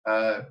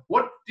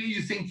 what do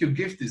you think your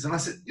gift is? And I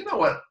said, you know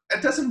what,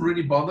 it doesn't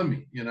really bother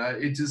me.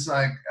 It's just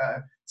like,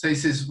 so he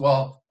says,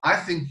 well, I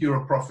think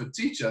you're a prophet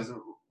teacher. I said,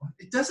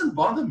 it doesn't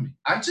bother me.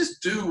 I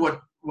just do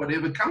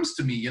whatever comes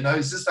to me.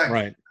 It's just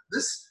like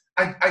this.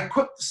 I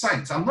quit the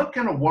saints. I'm not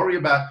going to worry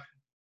about,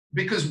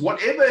 because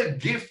whatever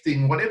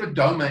gifting, whatever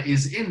Doma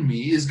is in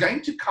me is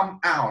going to come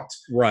out.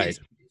 Right.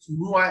 It's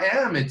who I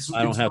am.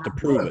 I don't have to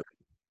prove it.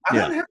 I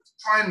don't have to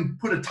try and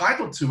put a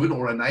title to it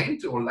or a name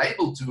to or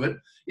label to it.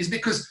 Is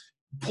because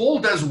Paul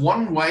does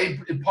one way,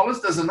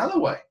 Apollos does another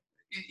way.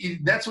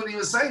 That's what he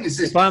was saying. He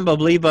says, if I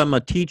believe I'm a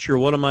teacher,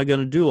 what am I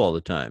going to do all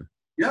the time?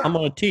 Yeah, I'm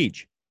going to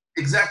teach.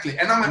 Exactly.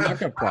 And I'm going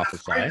to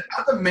prophesy.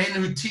 Other men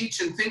who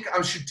teach and think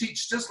I should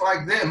teach just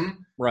like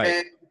them.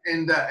 Right.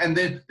 And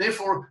then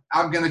therefore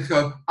I'm going to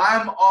go,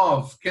 I'm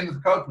of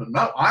Kenneth Copeland.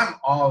 No, I'm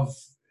of,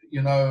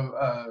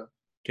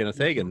 Kenneth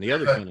Hagin, the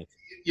other Kenneth.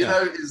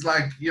 Is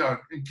like,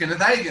 Kenneth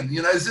Hagin,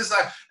 it's just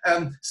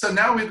like, so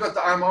now we've got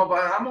the I'm of,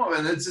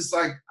 and it's just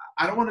like,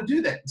 I don't want to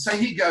do that. So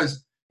he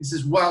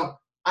says,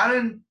 well,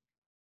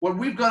 what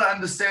we've got to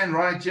understand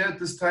right here at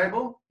this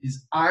table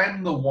is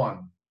I'm the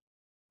one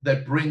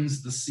that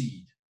brings the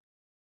seed.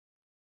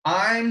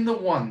 I'm the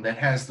one that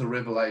has the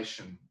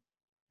revelation.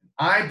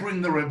 I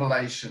bring the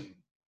revelation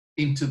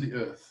into the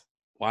earth.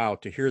 Wow,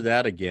 to hear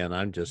that again,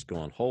 I'm just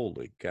going,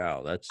 holy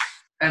cow, that's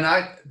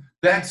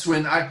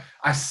when I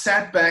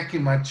sat back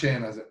in my chair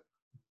and I said,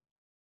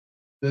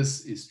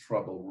 this is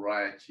trouble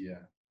right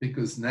here.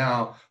 Because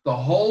now the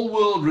whole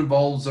world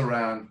revolves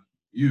around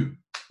you.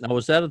 Now,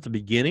 was that at the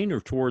beginning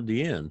or toward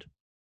the end?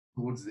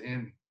 Towards the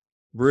end.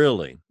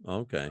 Really?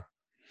 Okay.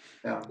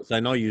 Yeah. Because I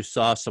know you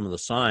saw some of the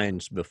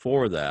signs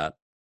before that.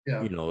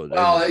 Yeah.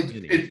 Well,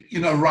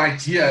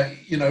 right here,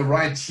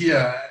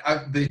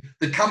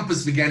 the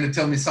compass began to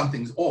tell me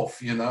something's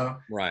off,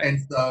 Right.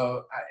 And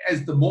so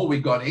as the more we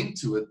got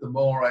into it, the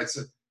more I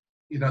said,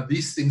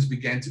 these things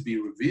began to be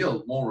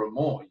revealed more and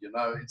more,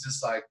 it's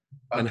just like.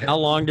 Okay. And how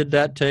long did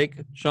that take,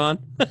 Sean?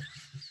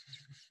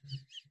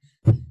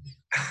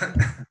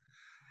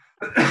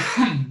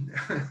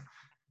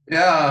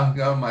 Yeah.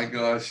 Oh my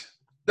gosh.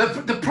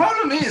 The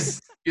problem is,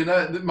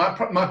 my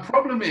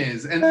problem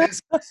is, and they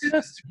said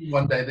this to me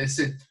one day. They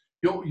said,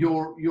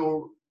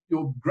 your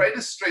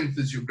greatest strength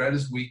is your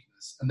greatest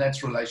weakness, and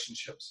that's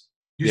relationships.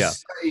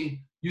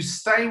 You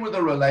stay with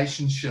a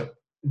relationship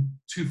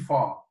too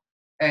far,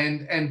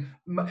 and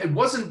it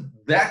wasn't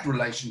that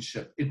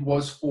relationship. It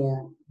was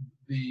for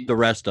the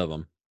rest of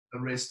them, the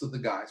rest of the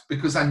guys,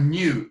 because I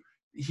knew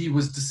he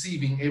was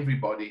deceiving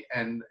everybody,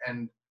 and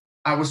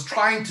I was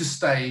trying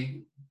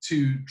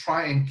to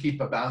try and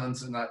keep a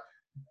balance, and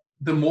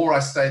the more I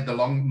stayed, the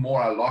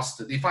more I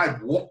lost it. If I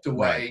had walked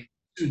away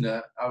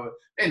sooner,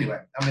 anyway,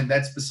 I mean,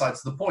 that's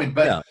besides the point.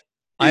 But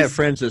I have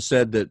friends that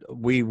said that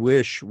we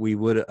wish we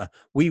would,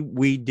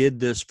 we did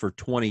this for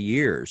 20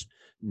 years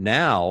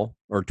now,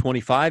 or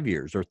 25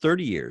 years, or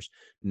 30 years.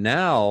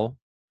 Now,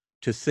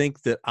 to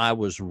think that I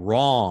was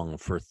wrong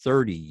for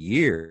 30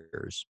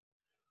 years,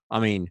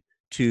 I mean,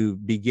 to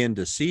begin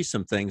to see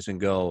some things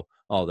and go,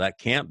 oh, that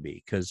can't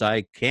be, because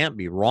I can't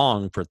be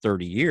wrong for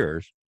 30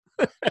 years.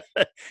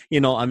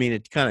 I mean,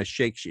 it kind of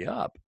shakes you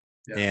up.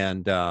 Yeah.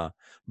 And,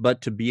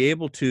 but to be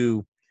able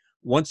to,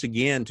 once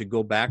again, to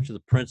go back to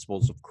the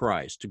principles of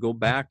Christ, to go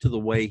back to the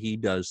way he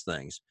does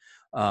things.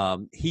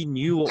 He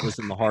knew what was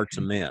in the hearts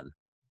of men.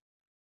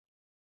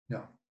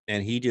 Yeah.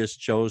 And he just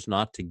chose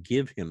not to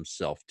give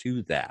himself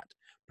to that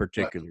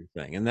particular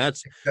thing. And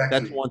that's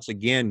once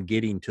again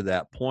getting to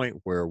that point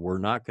where we're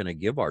not going to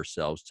give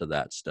ourselves to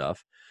that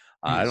stuff.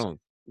 Yes.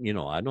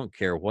 I don't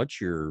care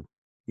what you're,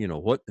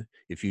 what,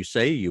 if you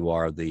say you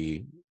are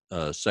the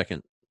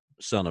second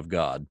son of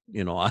God,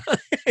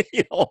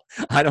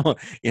 I don't,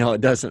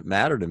 it doesn't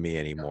matter to me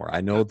anymore.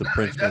 I know the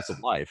principles of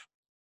life.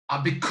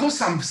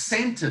 Because I'm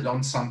centered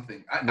on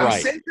something. I'm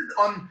centered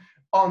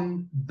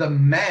on the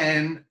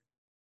man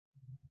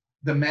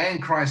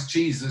Christ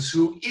Jesus,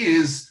 who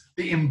is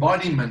the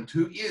embodiment,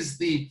 who is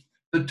the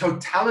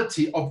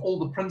totality of all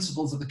the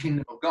principles of the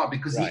kingdom of God,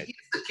 because he is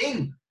the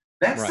king.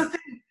 That's the thing.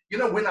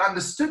 When I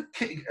understood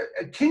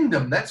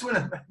kingdom, that's when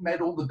it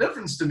made all the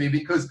difference to me,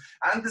 because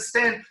I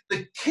understand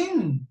the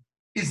king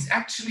is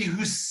actually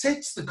who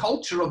sets the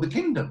culture of the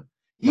kingdom.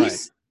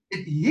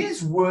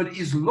 His word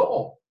is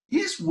law.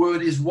 His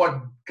word is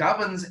what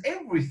governs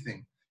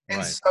everything. And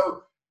Right.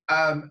 so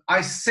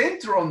I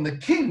center on the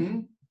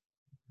king,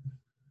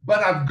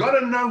 but I've got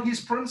to know his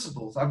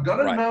principles. I've got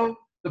to Right. know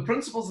the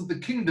principles of the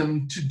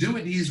kingdom to do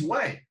it his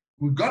way.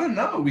 We've got to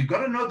know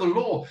the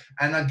law.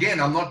 And again,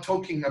 I'm not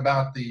talking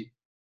about the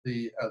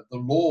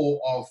law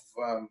of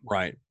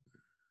Right.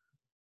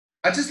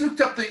 I just looked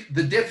up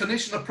the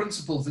definition of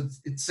principles.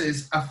 It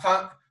says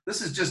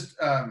this is just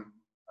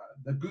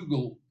the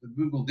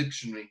Google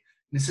dictionary.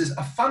 And it says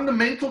a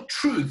fundamental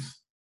truth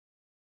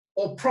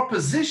or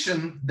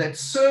proposition that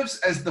serves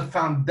as the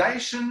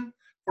foundation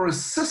for a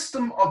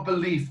system of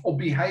belief or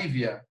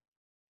behavior,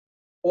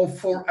 or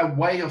for a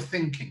way of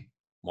thinking.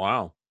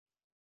 Wow.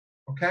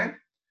 Okay.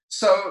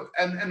 So,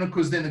 and of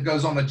course, then it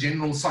goes on a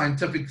general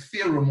scientific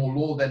theorem or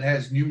law that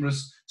has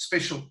numerous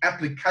special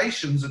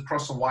applications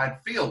across a wide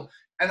field.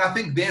 And I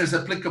think there's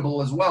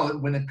applicable as well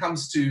when it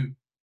comes to,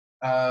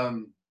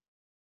 hello,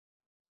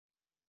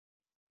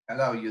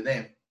 you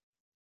there?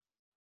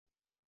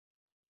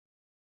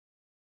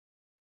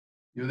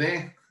 You're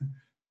there?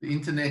 The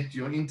internet,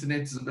 your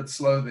internet is a bit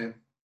slow there.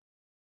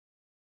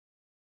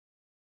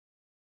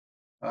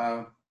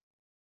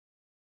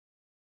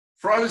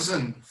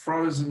 Frozen.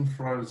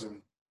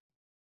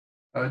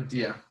 Oh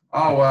dear.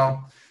 Oh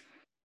well.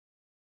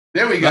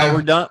 There we go. Well,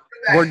 we're done.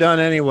 We're done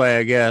anyway,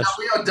 I guess. No,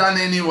 we are done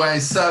anyway.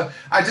 So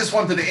I just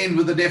wanted to end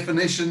with the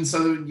definition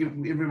so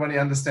everybody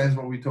understands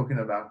what we're talking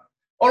about.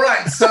 All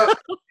right. So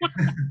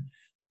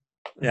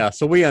Yeah.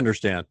 So we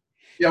understand.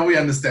 yeah, we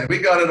understand. We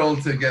got it all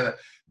together.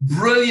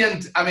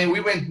 Brilliant. I mean, we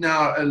went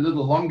now a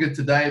little longer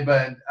today,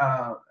 but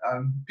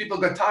people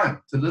got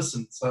time to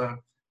listen. So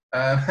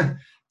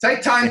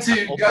take time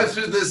to go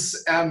through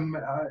this.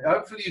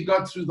 Hopefully you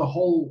got through the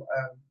whole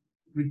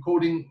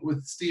recording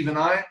with Steve and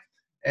I,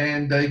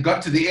 and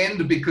got to the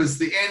end, because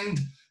the end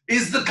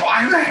is the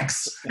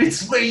climax.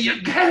 It's where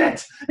you get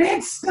it.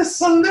 It's the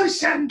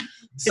solution.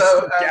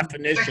 So It's the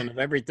definition of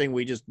everything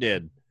we just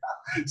did.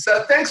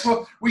 So thanks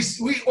for, we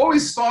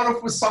always start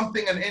off with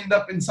something and end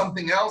up in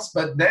something else,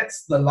 but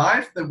that's the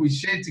life that we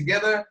share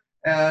together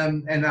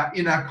and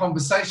in our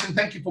conversation.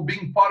 Thank you for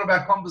being part of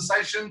our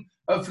conversation.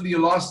 Hopefully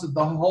you lasted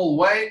the whole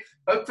way.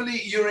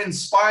 Hopefully you're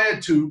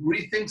inspired to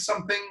rethink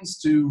some things,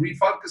 to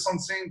refocus on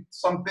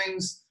some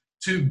things,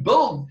 to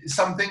build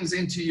some things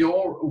into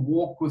your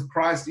walk with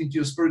Christ, into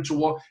your spiritual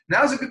walk.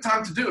 Now's a good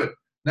time to do it.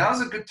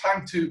 Now's a good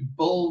time to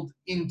build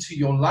into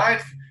your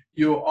life.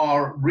 You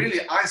are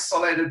really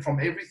isolated from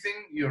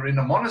everything. You're in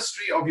a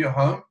monastery of your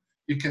home.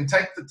 You can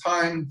take the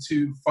time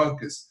to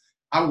focus.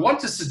 I want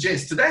to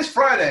suggest, today's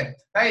Friday.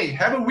 Hey,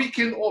 have a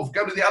weekend off.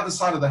 Go to the other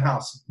side of the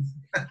house.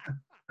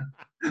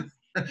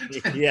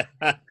 Yeah.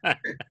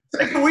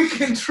 Take a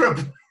weekend trip.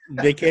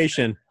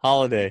 Vacation,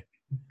 holiday.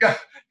 Go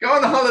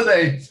on a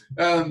holiday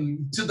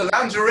to the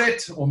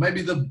loungerette, or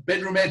maybe the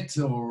bedroomette,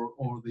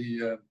 or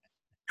the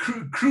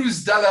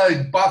cruise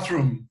della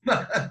bathroom.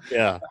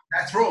 Yeah.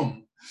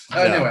 Bathroom. Yeah.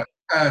 Anyway,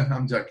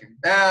 I'm joking.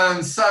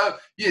 So,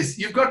 yes,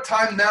 you've got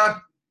time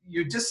now.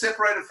 You just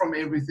separated from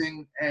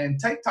everything, and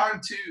take time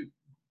to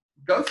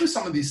go through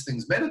some of these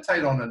things.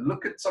 Meditate on it.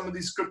 Look at some of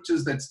these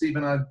scriptures that Steve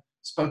and I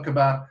spoke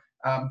about.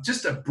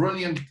 Just a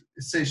brilliant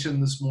session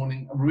this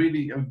morning.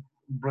 Really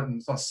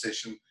brilliant, not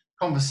session,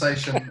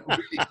 conversation.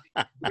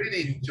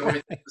 Really enjoyed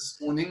it this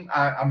morning.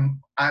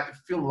 I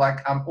feel like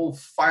I'm all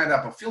fired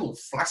up. I feel all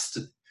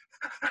flustered.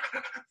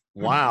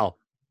 Wow.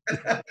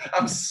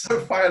 I'm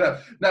so fired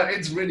up. No,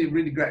 it's really,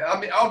 really great. I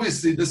mean,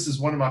 obviously, this is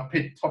one of my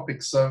pet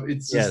topics, so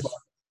it's just like,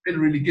 it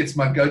really gets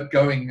my goat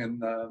going.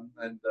 And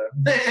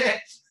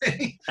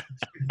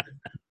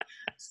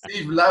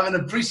Steve, love and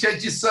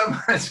appreciate you so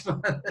much.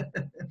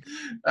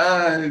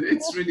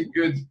 It's really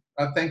good.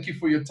 Thank you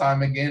for your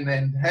time again.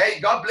 And hey,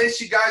 God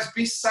bless you guys.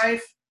 Be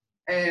safe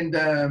and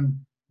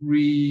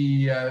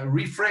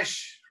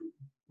refresh,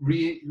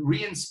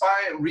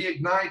 re-inspire,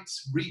 reignite,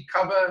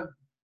 recover,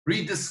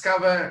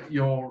 rediscover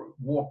your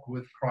walk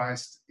with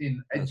Christ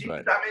in a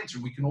deeper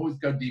dimension. We can always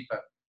go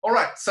deeper. All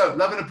right. So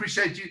love and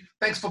appreciate you.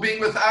 Thanks for being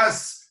with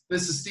us.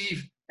 This is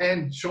Steve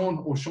and Sean,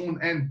 or Sean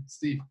and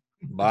Steve.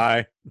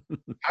 Bye.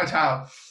 Ciao, ciao.